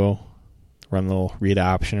little duo. Run a little read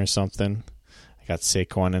option or something. I got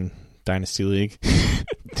Saquon in Dynasty League.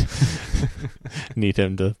 Need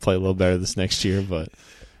him to play a little better this next year, but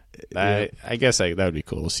I guess that would be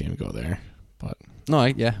cool to see him go there. But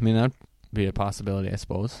I mean, that'd be a possibility, I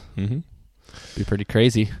suppose. Mm-hmm. Be pretty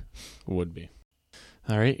crazy. Would be.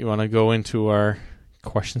 All right, you want to go into our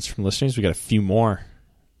questions from listeners? We got a few more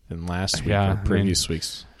than last week Yeah, or previous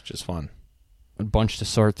weeks, which is fun. A bunch to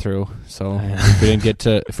sort through. So if we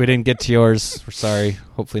didn't get to yours, we're sorry.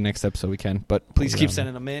 Hopefully next episode we can. But please keep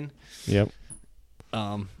sending them in. Yep.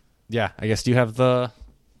 Yeah. I guess, do you have the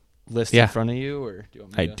list in front of you, or do you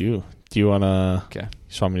want me to? I do. Do you want to? Okay.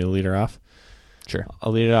 Just want me to lead her off? Sure.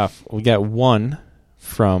 I'll lead it off. We got one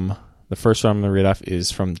from the first one I'm going to read off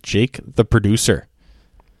is from Jake, the producer.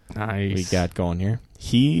 Nice. We got going here.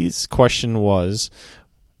 His question was,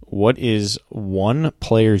 what is one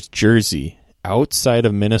player's jersey outside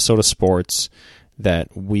of Minnesota sports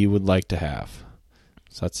that we would like to have?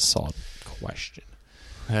 So that's a solid question.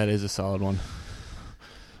 That is a solid one.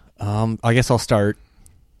 I guess I'll start.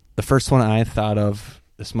 The first one I thought of,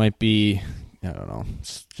 this might be, I don't know,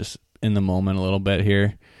 just in the moment a little bit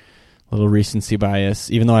here. A little recency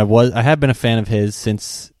bias, even though I have been a fan of his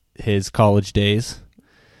since his college days.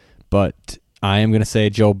 But I am going to say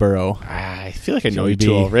Joe Burrow. I feel like I know you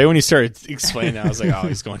too well. Right when you started explaining that, I was like, oh,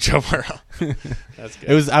 he's going Joe Burrow. That's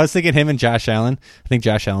good. I was thinking him and Josh Allen. I think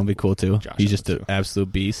Josh Allen would be cool too. He's just an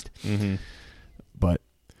absolute beast. Mm-hmm. But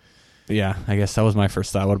yeah, I guess that was my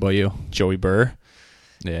first thought. What about you? Joey Burr.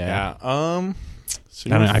 Yeah. So I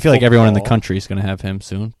don't know. I feel like everyone in the country is going to have him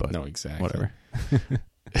soon. But no, exactly. Whatever.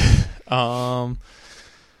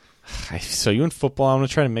 So you in football, I'm going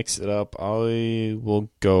to try to mix it up. I will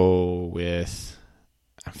go with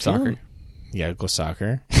soccer. Yeah, I'll go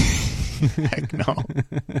soccer. Heck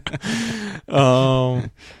no.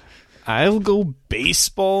 I'll go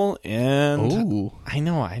baseball and... Ooh. I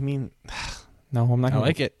know, I mean... No, I'm not going to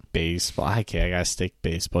like it. Baseball. Okay, I got to stick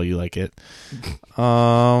baseball. You like it.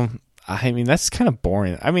 I mean, that's kind of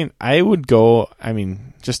boring. I mean, I would go...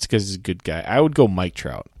 just because he's a good guy, I would go Mike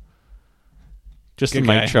Trout. Just good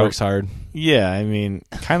Mike guy. Trout Works hard. Yeah, I mean,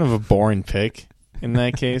 kind of a boring pick in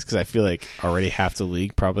that case because I feel like already half the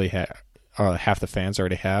league probably or half the fans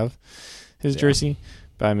already have his jersey.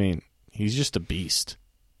 But I mean, he's just a beast.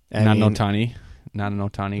 Not an Ohtani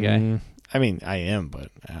guy. I mean, I am,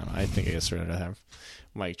 but I don't know. I think I guess rather have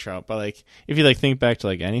Mike Trout. But like, if you like think back to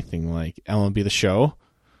like anything like MLB The Show,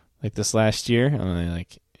 like this last year,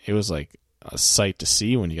 like it was like a sight to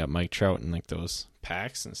see when you got Mike Trout and like those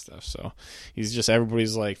packs and stuff. So he's just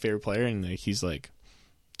everybody's like favorite player, and like he's like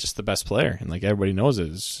just the best player, and like everybody knows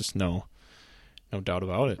it. It's just no doubt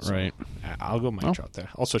about it. So right. I'll go Mike Trout there.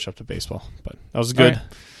 I'll switch up to baseball, but that was a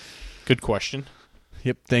good question.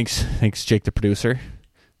 Yep. Thanks, Jake, the producer.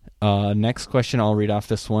 Next question, I'll read off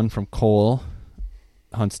this one from Cole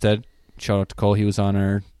Hunstad. Shout out to Cole. He was on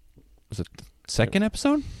our, was it the second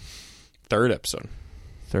episode? Third episode.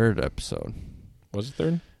 Was it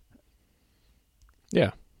third?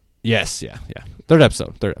 Yeah. Yes, yeah. Third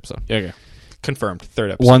episode. Yeah, okay. Confirmed.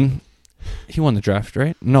 Third episode. He won the draft,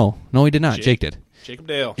 right? No, he did not. Jake did. Jacob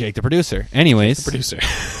Dale. Jake, the producer. Anyways. Back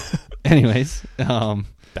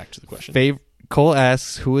to the question. Cole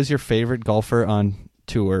asks, who is your favorite golfer on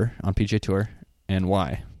PGA Tour, and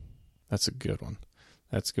why? That's a good one.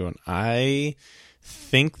 I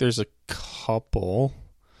think there's a couple.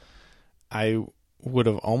 I would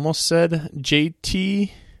have almost said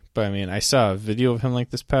JT, but I mean, I saw a video of him like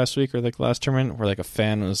this past week or like last tournament where like a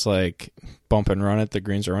fan was like bump and run it. The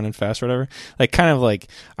greens are running fast or whatever. Like kind of like,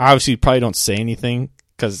 obviously you probably don't say anything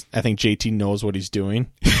because I think JT knows what he's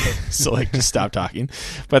doing. So like just stop talking.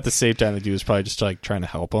 But at the same time, the dude was probably just like trying to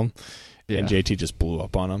help him. Yeah. And JT just blew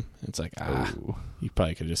up on him. It's like, you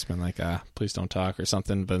probably could have just been like, please don't talk or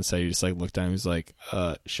something. But instead, you just like looked at him. He's like,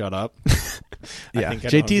 shut up. Yeah,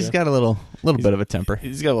 JT's got a little bit of a temper.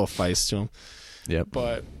 He's got a little feist to him. Yep.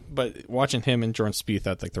 But watching him and Jordan Spieth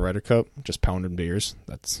at like the Ryder Cup, just pounding beers,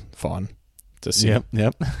 that's fun to see.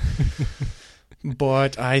 Yep.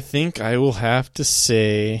 But I think I will have to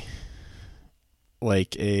say,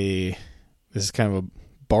 like this is kind of a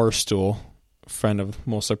bar stool. Friend of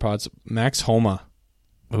most of our pods, Max Homa.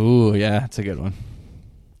 Ooh, yeah, that's a good one.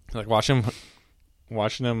 Like watching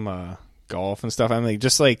him golf and stuff. I'm like,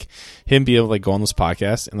 just like him be able to like go on this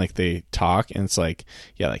podcast and like they talk, and it's like,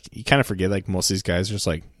 yeah, like you kind of forget like most of these guys are just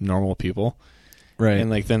like normal people, right? And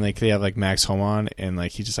like then like they have like Max Homa on, and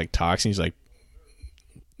like he just like talks and he's like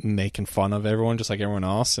making fun of everyone just like everyone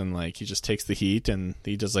else, and like he just takes the heat, and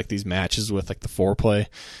he does like these matches with like the foreplay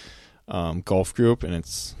golf group, and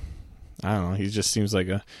it's, I don't know. He just seems like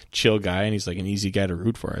a chill guy, and he's like an easy guy to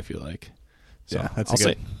root for, I feel like. So yeah,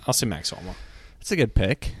 I'll say Max Homa. That's a good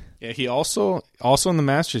pick. Yeah, he also in the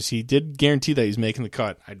Masters, he did guarantee that he's making the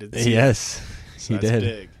cut. I did see yes, that. So he that's did.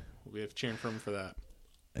 Big. We have cheering for him for that.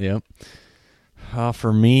 Yep.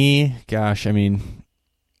 For me, gosh, I mean,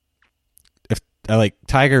 if I like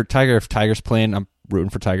Tiger, if Tiger's playing, I'm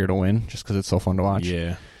rooting for Tiger to win just because it's so fun to watch.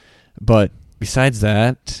 Yeah. But besides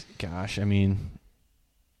that, gosh, I mean,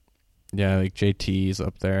 yeah, like JT's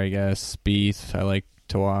up there, I guess. Spieth, I like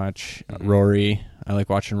to watch. Rory, I like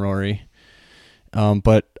watching Rory.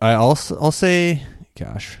 But I'll say,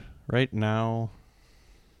 gosh, right now,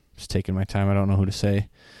 just taking my time. I don't know who to say.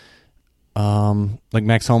 Like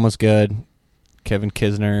Max Homa's good. Kevin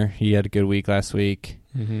Kisner, he had a good week last week.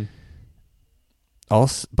 Mm-hmm.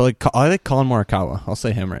 But I like Colin Morikawa. I'll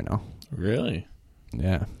say him right now. Really?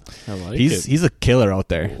 Yeah, I like he's a killer out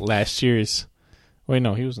there. Last year's. Wait,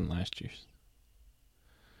 no, he wasn't last year's.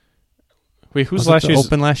 Wait, who's Was last it the year's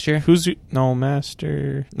Open last year?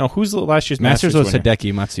 Master? No, who's last year's Masters was winner?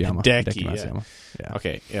 Hideki Matsuyama. Hideki, Matsuyama. Yeah.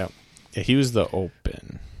 Okay, yeah, he was the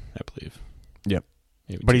Open, I believe. Yep.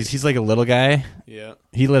 Maybe But two. he's like a little guy. Yeah.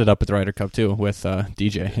 He lit it up at the Ryder Cup too with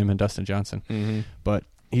DJ, him and Dustin Johnson. Mm-hmm. But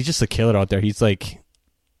he's just a killer out there. He's like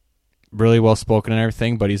really well spoken and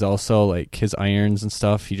everything, but he's also like his irons and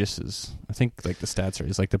stuff. He just is. I think like the stats are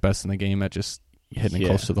he's like the best in the game at just hitting it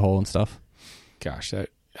close to the hole and stuff. Gosh,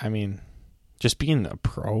 just being a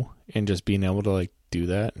pro and just being able to like do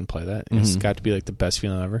that and play that, it's got to be like the best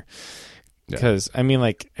feeling ever. Because I mean,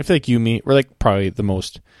 like I feel like we're like probably the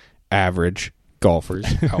most average golfers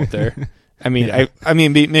out there. I mean, I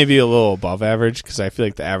mean maybe a little above average because I feel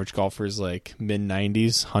like the average golfer is like mid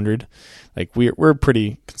 90s, 100. Like we're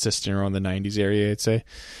pretty consistent around the 90s area, I'd say.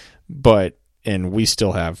 And we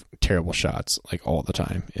still have terrible shots like all the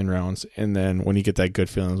time in rounds. And then when you get that good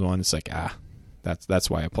feeling as one, it's like that's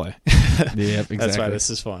why I play. Yep, exactly. That's why this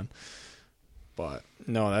is fun. But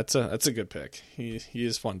no, that's a good pick. He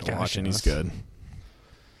is fun to watch and he's good.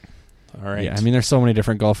 All right. Yeah, I mean, there's so many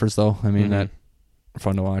different golfers though. I mean that are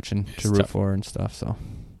fun to watch and to root for and stuff. So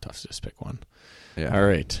tough to just pick one. Yeah. All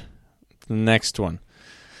right. The next one.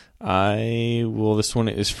 This one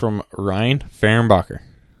is from Ryan Fehrenbacher,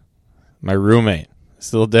 my roommate.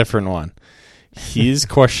 It's a little different one. His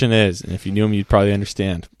question is, and if you knew him, you'd probably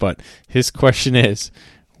understand, but his question is,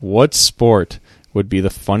 what sport would be the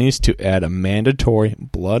funniest to add a mandatory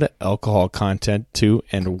blood alcohol content to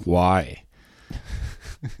and why?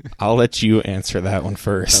 I'll let you answer that one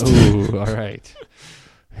first. Ooh, all right.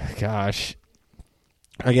 Gosh.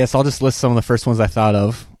 I guess I'll just list some of the first ones I thought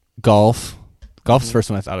of. Golf's the first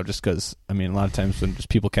one I thought of just because, I mean, a lot of times when just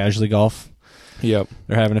people casually golf, yep,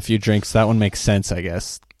 they're having a few drinks. That one makes sense, I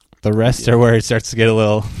guess. The rest are where it starts to get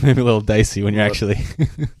maybe a little dicey when you're actually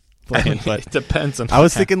playing. But it depends on. I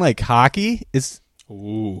was thinking like hockey is.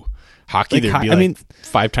 Ooh, hockey. Like, There'd be like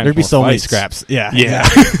 5 times. There'd be more so many fights. scraps. Yeah.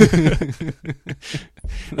 Exactly.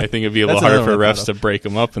 I think it'd be a little harder for refs to break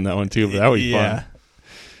them up in that one too. But that would be fun.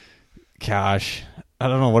 Gosh, I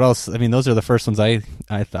don't know what else. I mean, those are the first ones I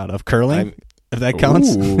thought of. Curling, if that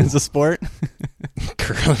counts as a sport.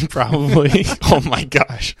 Curling, probably. Oh my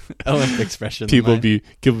gosh, Olympics fresher. People be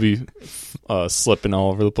slipping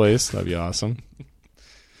all over the place. That'd be awesome.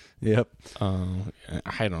 Yep.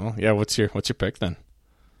 I don't know. Yeah, what's your pick then?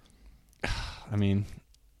 I mean,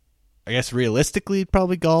 I guess realistically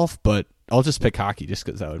probably golf, but I'll just pick hockey just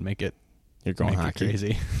because that would make it. You're going hockey,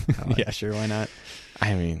 crazy. Yeah, sure. Why not?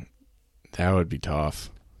 I mean, that would be tough.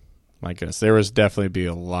 My goodness, there would definitely be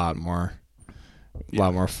a lot more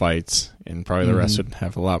fights, and probably the rest would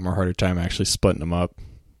have a lot more harder time actually splitting them up.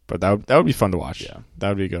 But that would be fun to watch. Yeah, that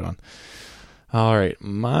would be a good one. All right,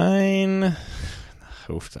 mine.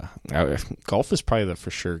 Golf is probably the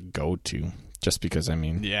for sure go to, just because I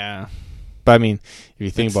mean, yeah. But I mean, if you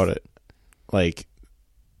think about it, like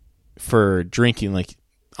for drinking, like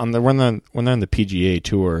when they're on the PGA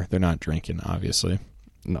tour, they're not drinking, obviously.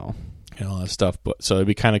 No, and all that stuff. But so it'd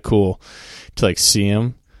be kind of cool to like see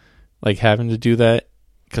them like having to do that,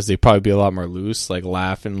 because they'd probably be a lot more loose, like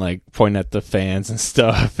laughing, like pointing at the fans and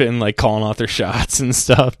stuff, and like calling out their shots and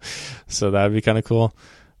stuff. So that'd be kind of cool.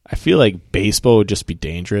 I feel like baseball would just be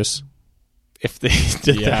dangerous if they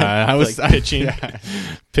did that. I was like pitching.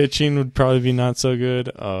 Pitching would probably be not so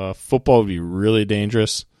good. Football would be really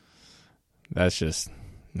dangerous. That's just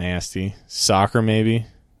nasty. Soccer, maybe.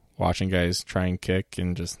 Watching guys try and kick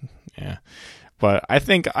and just But I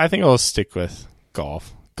think I'll stick with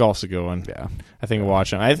golf. Golf's a good one. Yeah, I think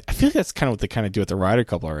watching. I feel like that's kind of what they kind of do at the Ryder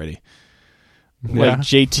Cup already. Yeah. Like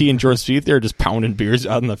JT and George Spieth, they're just pounding beers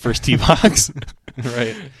out in the first tee box.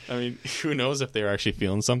 Right. I mean, who knows if they were actually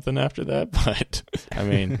feeling something after that? But I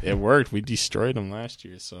mean, it worked. We destroyed them last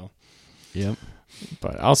year, so. Yep.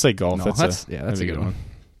 But I'll say golf. No, that's a good one.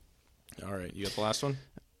 All right, you got the last one?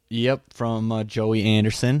 Yep, from Joey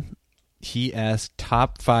Anderson. He asked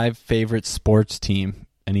top 5 favorite sports team,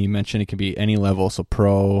 and he mentioned it can be any level, so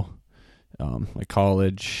pro, like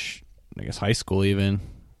college, I guess high school even.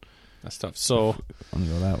 That's tough. So I want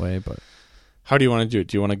to go that way, but how do you want to do it?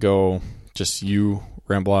 Do you want to go just you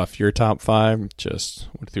ramble off your top 5, just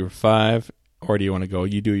 1 through 5, or do you want to go?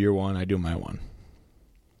 You do your one, I do my one.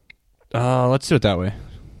 Let's do it that way.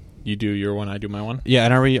 You do your one, I do my one. Yeah,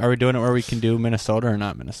 and are we doing it where we can do Minnesota or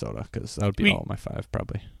not Minnesota? Because that would be all my 5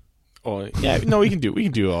 probably. Oh yeah, no, we can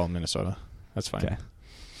do all Minnesota. That's fine. Okay.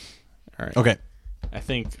 All right. Okay. I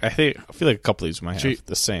feel like a couple of these might have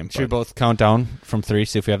the same. Should we both count down from 3?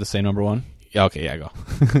 See if we have the same number 1. Yeah. Okay. Yeah. Go.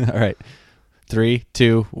 All right. 3,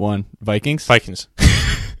 2, 1. Vikings. Vikings.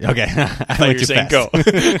 Okay. I thought you were saying go. We're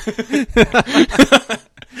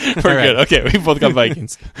right. good. Okay, we both got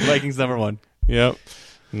Vikings. Vikings number 1. Yep.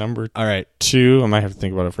 Number All right. 2. I might have to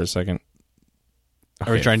think about it for a second.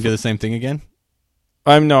 Are we trying to do the same thing again?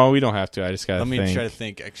 No, we don't have to. I just gotta. Let me think. try to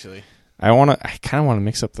think. Actually, I kind of want to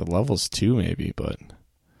mix up the levels too, maybe. But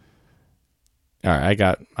all right, I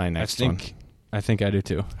got my next one. I think I do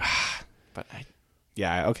too. But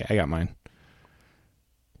okay, I got mine.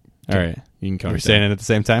 All right, you can come. We're saying it at the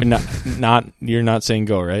same time. Not. You're not saying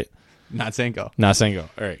go, right? Not saying go. Not saying go.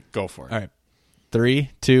 All right, go for it. All right. 3,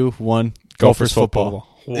 2, 1. Gophers football.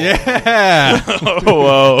 Whoa. Yeah.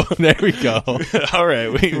 Whoa. There we go. All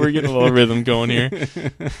right, we're getting a little rhythm going here.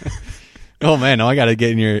 Oh man, now I gotta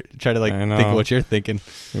get in your try to think of what you're thinking.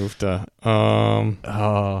 Move to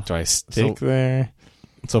do I stick there?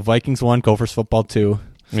 So Vikings 1, Gophers football 2.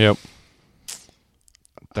 Yep.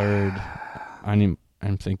 Third. I'm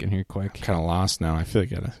thinking here quick. Kind of lost now. I feel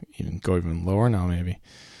like I gotta go even lower now, maybe.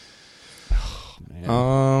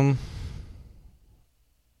 Oh, man.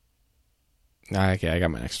 Okay, I got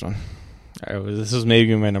my next one. This is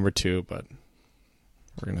maybe my number 2, but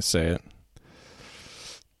we're gonna say it.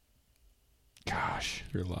 Gosh,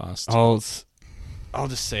 you're lost. I'll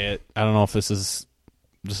just say it. I don't know if this is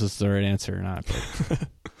the right answer or not. But this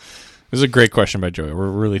is a great question by Joey. We're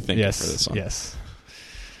really thinking for this one. Yes.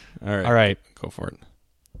 All right. Go for it.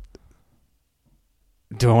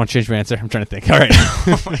 Do I want to change my answer? I'm trying to think. All right.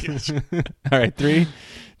 Oh my gosh. All right. 3,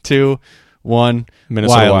 2, 1.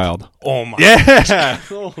 Minnesota Wild. Oh my. Yeah.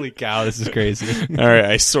 Holy cow! This is crazy. All right.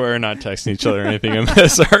 I swear we're not texting each other or anything. I'm gonna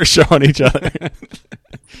start showing each other.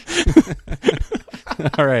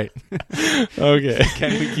 All right. Okay.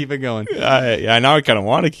 Can we keep it going? Yeah. Now I kind of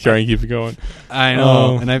want to try and keep it going. I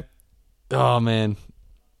know. Oh man.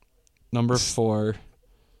 Number 4.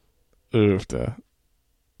 Oof. The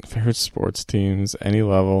favorite sports teams, any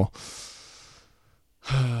level.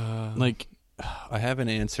 I have an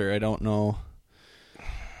answer. I don't know.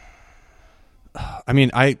 I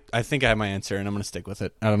mean, I think I have my answer, and I'm going to stick with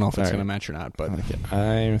it. I don't know if it's going to match or not, but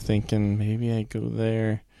I'm thinking maybe I go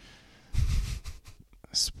there.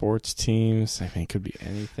 Sports teams. I mean, it could be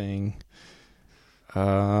anything.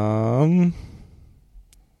 Dang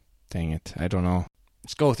it. I don't know.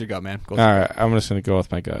 Just go with your gut, man. All right. I'm just going to go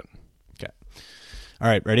with my gut. Okay. All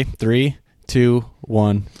right. Ready? 3, 2,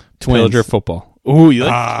 1. Twins. Pillager football. Ooh, you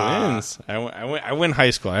like Twins? I went high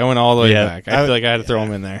school. I went all the way back. I feel like I had to throw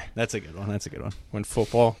them in there. That's a good one. Went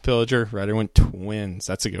football, Pillager. Ryder went Twins.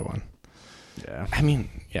 That's a good one. Yeah. I mean,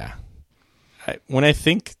 yeah. When I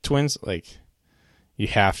think Twins, you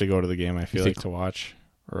have to go to the game, I feel to watch,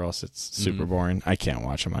 or else it's super boring. I can't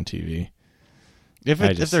watch them on TV. If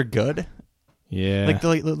they're good. Yeah. Like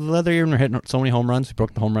the other year when we were hitting so many home runs, we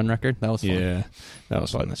broke the home run record. That was fun. Yeah. That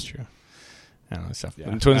was fun. That's true. I don't know. Stuff. Yeah,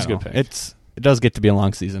 Twins good pick. It does get to be a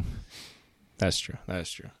long season. That's true.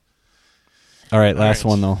 All right, last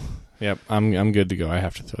one though. Yep, I'm good to go. I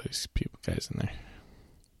have to throw these guys in there.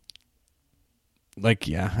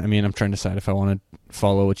 I mean, I'm trying to decide if I want to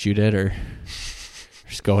follow what you did or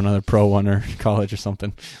just go another pro one or college or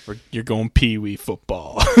something. Or you're going Pee-wee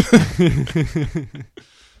football.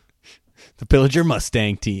 The Pillager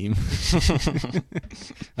Mustang team.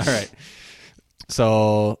 All right.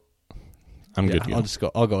 So I'm good to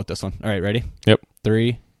go. I'll go with this one. All right, ready? Yep.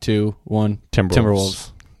 3, 2, 1.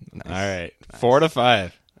 Timberwolves. Nice. All right. 4 to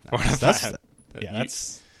 5. Nice.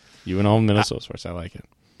 That's you and all Minnesota sports. I like it.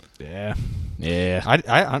 Yeah. Yeah.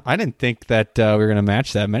 I didn't think that we were going to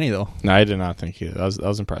match that many though. No, I did not think either. That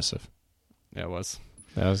was impressive. Yeah, it was.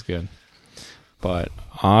 That was good. But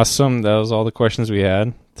awesome. That was all the questions we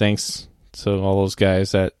had. Thanks to all those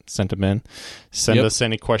guys that sent them in. Send us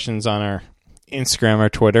any questions on our Instagram or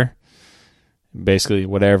Twitter. Basically,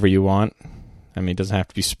 whatever you want. I mean, it doesn't have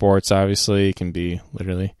to be sports, obviously. It can be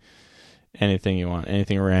literally anything you want,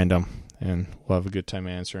 anything random, and we'll have a good time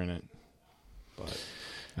answering it. But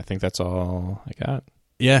I think that's all I got.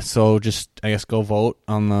 Yeah, so just, I guess, go vote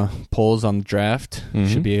on the polls on the draft.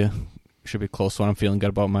 Mm-hmm. Should be a close one. I'm feeling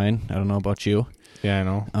good about mine. I don't know about you. Yeah, I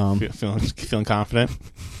know. Feeling confident.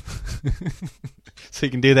 So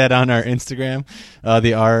you can do that on our Instagram.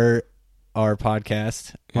 The our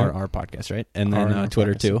podcast, Yep. our podcast, right? And then Our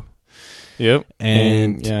Twitter podcast. too. Yep.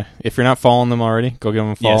 And yeah, if you're not following them already, go give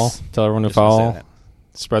them a follow. Yes. Tell everyone to Just gonna say follow. that.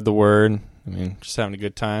 Spread the word. I mean, just having a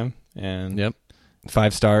good time. And Yep.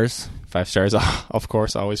 5 stars. 5 stars, of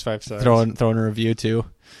course, always 5 stars. Throw in a review too.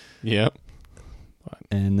 Yep.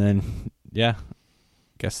 And then, yeah,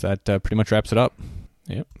 guess that pretty much wraps it up.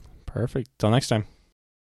 Yep. Perfect. Till next time.